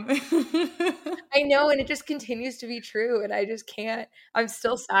time. I know, and it just continues to be true, and I just can't. I'm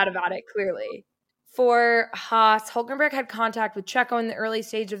still sad about it, clearly. For Haas, Hülkenberg had contact with Checo in the early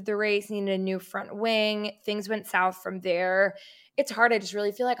stage of the race, needed a new front wing. Things went south from there. It's hard. I just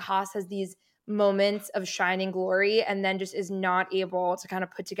really feel like Haas has these moments of shining glory and then just is not able to kind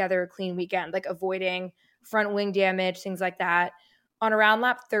of put together a clean weekend, like avoiding front wing damage, things like that. On around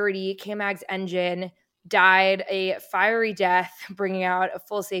lap 30, K-Mag's engine died a fiery death, bringing out a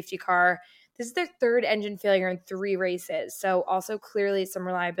full safety car. This is their third engine failure in 3 races, so also clearly some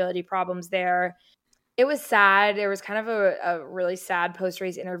reliability problems there. It was sad. There was kind of a really sad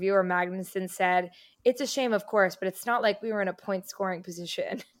post-race interview where Magnussen said, "It's a shame, of course, but it's not like we were in a point-scoring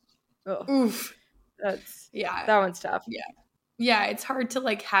position." Oof. That one's tough. Yeah, it's hard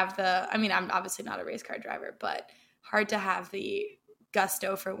to have I'm obviously not a race car driver, but hard to have the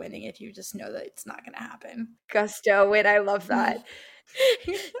gusto for winning if you just know that it's not going to happen. Gusto, wait, I love that.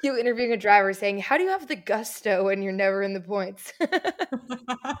 You interviewing a driver saying, how do you have the gusto when you're never in the points?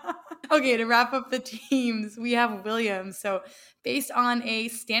 Okay, to wrap up the teams, we have Williams. So based on a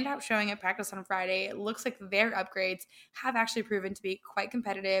standout showing at practice on Friday, it looks like their upgrades have actually proven to be quite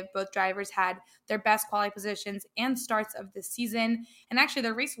competitive. Both drivers had their best quality positions and starts of the season. And actually,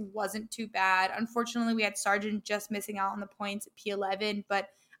 their race wasn't too bad. Unfortunately, we had Sargent just missing out on the points at P11, but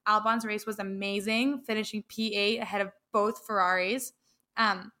Albon's race was amazing, finishing P8 ahead of both Ferraris.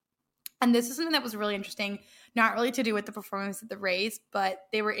 And this is something that was really interesting, not really to do with the performance of the race, but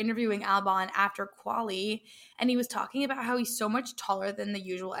they were interviewing Albon after quali, and he was talking about how he's so much taller than the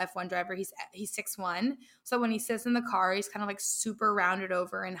usual F1 driver. He's 6'1", so when he sits in the car, he's kind of like super rounded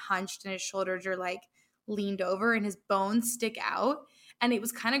over and hunched, and his shoulders are like leaned over, and his bones stick out. And it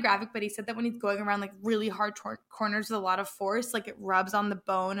was kind of graphic, but he said that when he's going around like really hard corners with a lot of force, like it rubs on the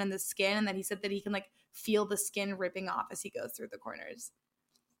bone and the skin, and then he said that he can like feel the skin ripping off as he goes through the corners.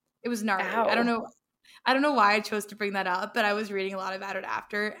 It was gnarly. Ow. I don't know why I chose to bring that up, but I was reading a lot about it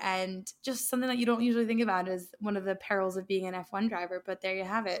after, and just something that you don't usually think about as one of the perils of being an F1 driver, but there you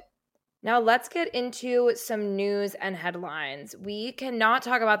have it. Now let's get into some news and headlines. We cannot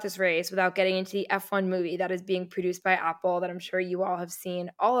talk about this race without getting into the F1 movie that is being produced by Apple that I'm sure you all have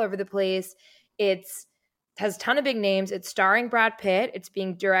seen all over the place. It has a ton of big names. It's starring Brad Pitt. It's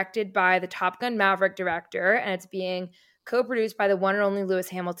being directed by the Top Gun Maverick director, and it's being co-produced by the one and only Lewis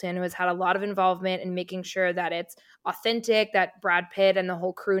Hamilton, who has had a lot of involvement in making sure that it's authentic, that Brad Pitt and the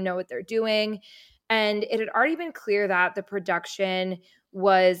whole crew know what they're doing. And it had already been clear that the production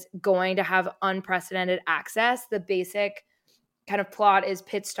was going to have unprecedented access. The basic kind of plot is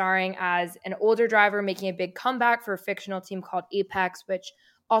Pitt starring as an older driver making a big comeback for a fictional team called Apex, which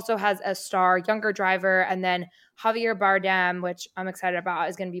also has a star younger driver. And then Javier Bardem, which I'm excited about,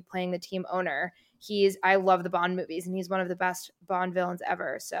 is going to be playing the team owner. I love the Bond movies, and he's one of the best Bond villains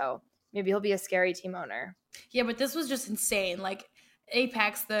ever. So maybe he'll be a scary team owner. Yeah, but this was just insane. Like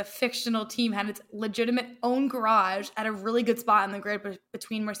Apex, the fictional team, had its legitimate own garage at a really good spot in the grid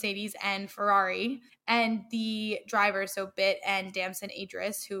between Mercedes and Ferrari. And the drivers, so Bitt and Damson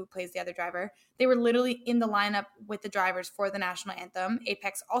Idris, who plays the other driver, they were literally in the lineup with the drivers for the national anthem.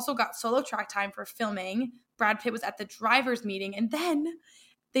 Apex also got solo track time for filming. Brad Pitt was at the drivers' meeting, and then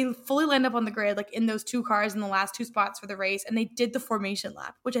they fully lined up on the grid, like in those two cars in the last two spots for the race, and they did the formation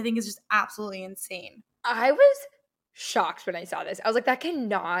lap, which I think is just absolutely insane. I was shocked when I saw this. I was like,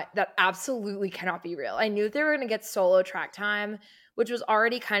 that absolutely cannot be real. I knew they were going to get solo track time, which was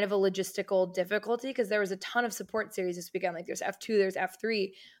already kind of a logistical difficulty because there was a ton of support series this weekend. Like there's F2, there's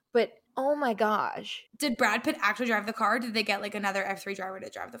F3, but oh my gosh. Did Brad Pitt actually drive the car? Or did they get like another F3 driver to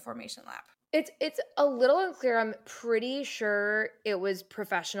drive the formation lap? It's a little unclear. I'm pretty sure it was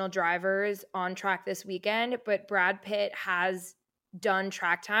professional drivers on track this weekend, but Brad Pitt has done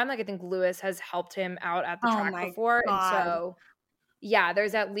track time. Like I think Lewis has helped him out at the track before. God. And so yeah,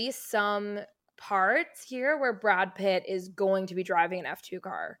 there's at least some parts here where Brad Pitt is going to be driving an F2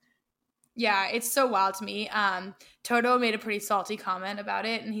 car. Yeah, it's so wild to me. Toto made a pretty salty comment about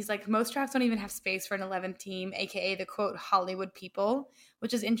it, and he's like, most tracks don't even have space for an 11th team, aka the quote Hollywood people,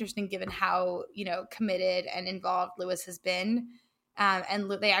 which is interesting given how, committed and involved Lewis has been.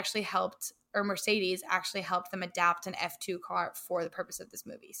 And they actually helped, or Mercedes actually helped them adapt an F2 car for the purpose of this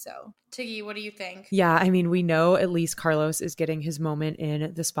movie. So, Tiggy, what do you think? Yeah, I mean, we know at least Carlos is getting his moment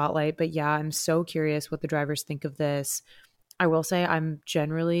in the spotlight, but yeah, I'm so curious what the drivers think of this. I will say I'm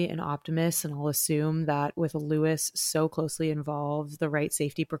generally an optimist, and I'll assume that with Lewis so closely involved, the right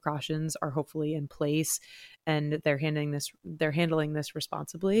safety precautions are hopefully in place, and they're handling this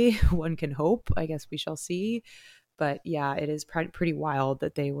responsibly. One can hope. I guess we shall see. But yeah, it is pretty wild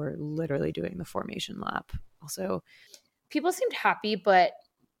that they were literally doing the formation lap. Also, people seemed happy, but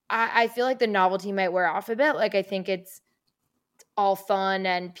I feel like the novelty might wear off a bit. Like I think it's all fun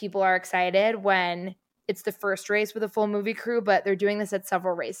and people are excited when it's the first race with a full movie crew, but they're doing this at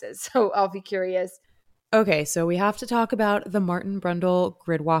several races. So I'll be curious. Okay, so we have to talk about the Martin Brundle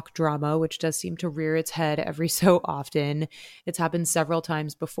gridwalk drama, which does seem to rear its head every so often. It's happened several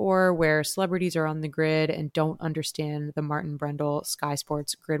times before where celebrities are on the grid and don't understand the Martin Brundle Sky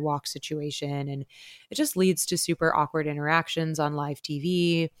Sports gridwalk situation, and it just leads to super awkward interactions on live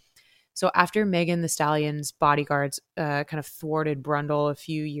TV. So after Megan Thee Stallion's bodyguards kind of thwarted Brundle a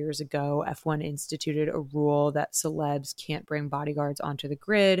few years ago, F1 instituted a rule that celebs can't bring bodyguards onto the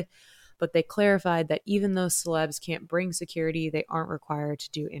grid, but they clarified that even though celebs can't bring security, they aren't required to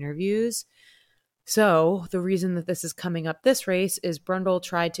do interviews. So the reason that this is coming up this race is Brundle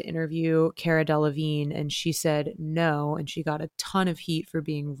tried to interview Cara Delevingne, and she said no, and she got a ton of heat for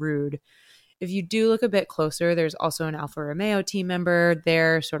being rude. If you do look a bit closer, there's also an Alfa Romeo team member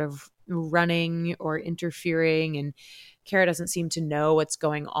there sort of running or interfering, and Kara doesn't seem to know what's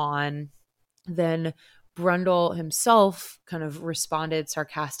going on. Then Brundle himself kind of responded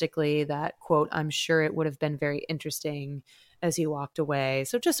sarcastically that, quote, "I'm sure it would have been very interesting," as he walked away.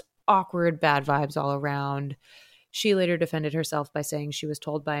 So just awkward, bad vibes all around. She later defended herself by saying she was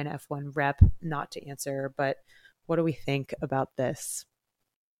told by an F1 rep not to answer. But what do we think about this?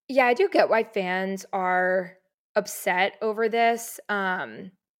 Yeah, I do get why fans are upset over this. I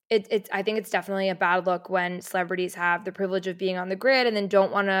think it's definitely a bad look when celebrities have the privilege of being on the grid and then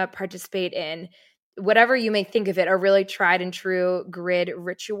don't want to participate in whatever you may think of it, a really tried and true grid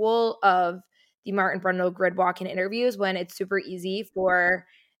ritual of the Martin Brundle grid walk-in interviews, when it's super easy for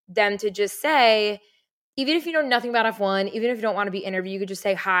them to just say, even if you know nothing about F1, even if you don't want to be interviewed, you could just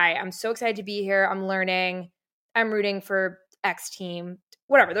say, "Hi, I'm so excited to be here. I'm learning. I'm rooting for X team."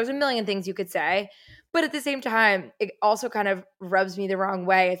 Whatever. There's a million things you could say. But at the same time, it also kind of rubs me the wrong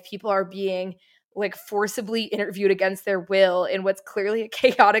way if people are being like forcibly interviewed against their will in what's clearly a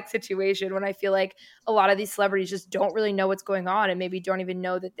chaotic situation, when I feel like a lot of these celebrities just don't really know what's going on and maybe don't even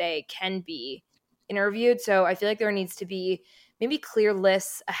know that they can be interviewed. So I feel like there needs to be maybe clear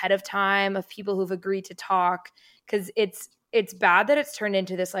lists ahead of time of people who've agreed to talk, because it's bad that it's turned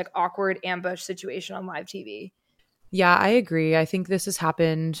into this like awkward ambush situation on live TV. Yeah, I agree. I think this has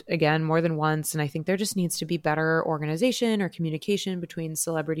happened again more than once. And I think there just needs to be better organization or communication between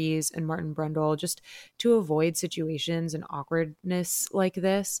celebrities and Martin Brundle just to avoid situations and awkwardness like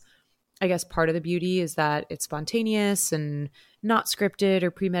this. I guess part of the beauty is that it's spontaneous and not scripted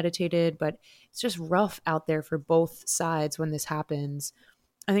or premeditated, but it's just rough out there for both sides when this happens.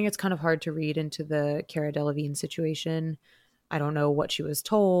 I think it's kind of hard to read into the Cara Delevingne situation. I don't know what she was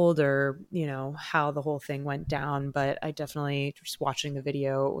told or, how the whole thing went down, but I definitely, just watching the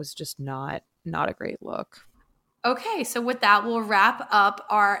video, it was just not a great look. Okay, so with that, we'll wrap up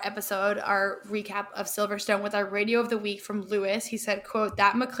our episode, our recap of Silverstone, with our radio of the week from Lewis. He said, quote,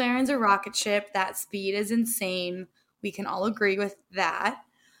 "That McLaren's a rocket ship. That speed is insane." We can all agree with that.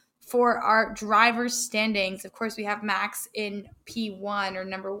 For our drivers' standings, of course, we have Max in P1 or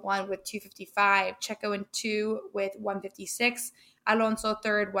number 1 with 255, Checo in 2 with 156, Alonso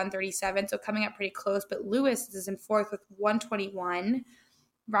third, 137. So coming up pretty close, but Lewis is in 4th with 121.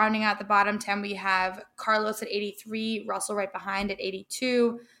 Rounding out the bottom 10, we have Carlos at 83, Russell right behind at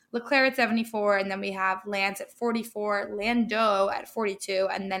 82, Leclerc at 74, and then we have Lance at 44, Lando at 42,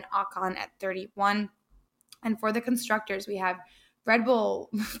 and then Ocon at 31. And for the constructors, we have Red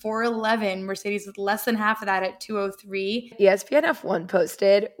Bull 411, Mercedes with less than half of that at 203. ESPN F1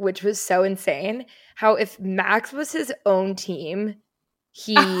 posted, which was so insane, how if Max was his own team,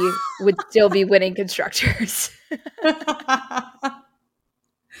 he would still be winning constructors.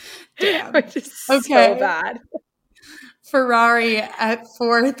 Damn. Which is so bad. Ferrari at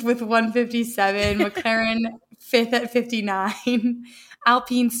 4th with 157, McLaren 5th at 59,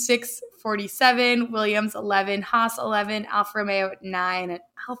 Alpine 6th, 47, Williams 11, Haas 11, Alfa Romeo at 9, and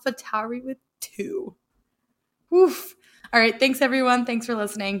Alpha Tauri with 2. Oof. All right, thanks everyone. Thanks for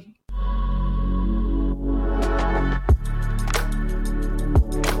listening.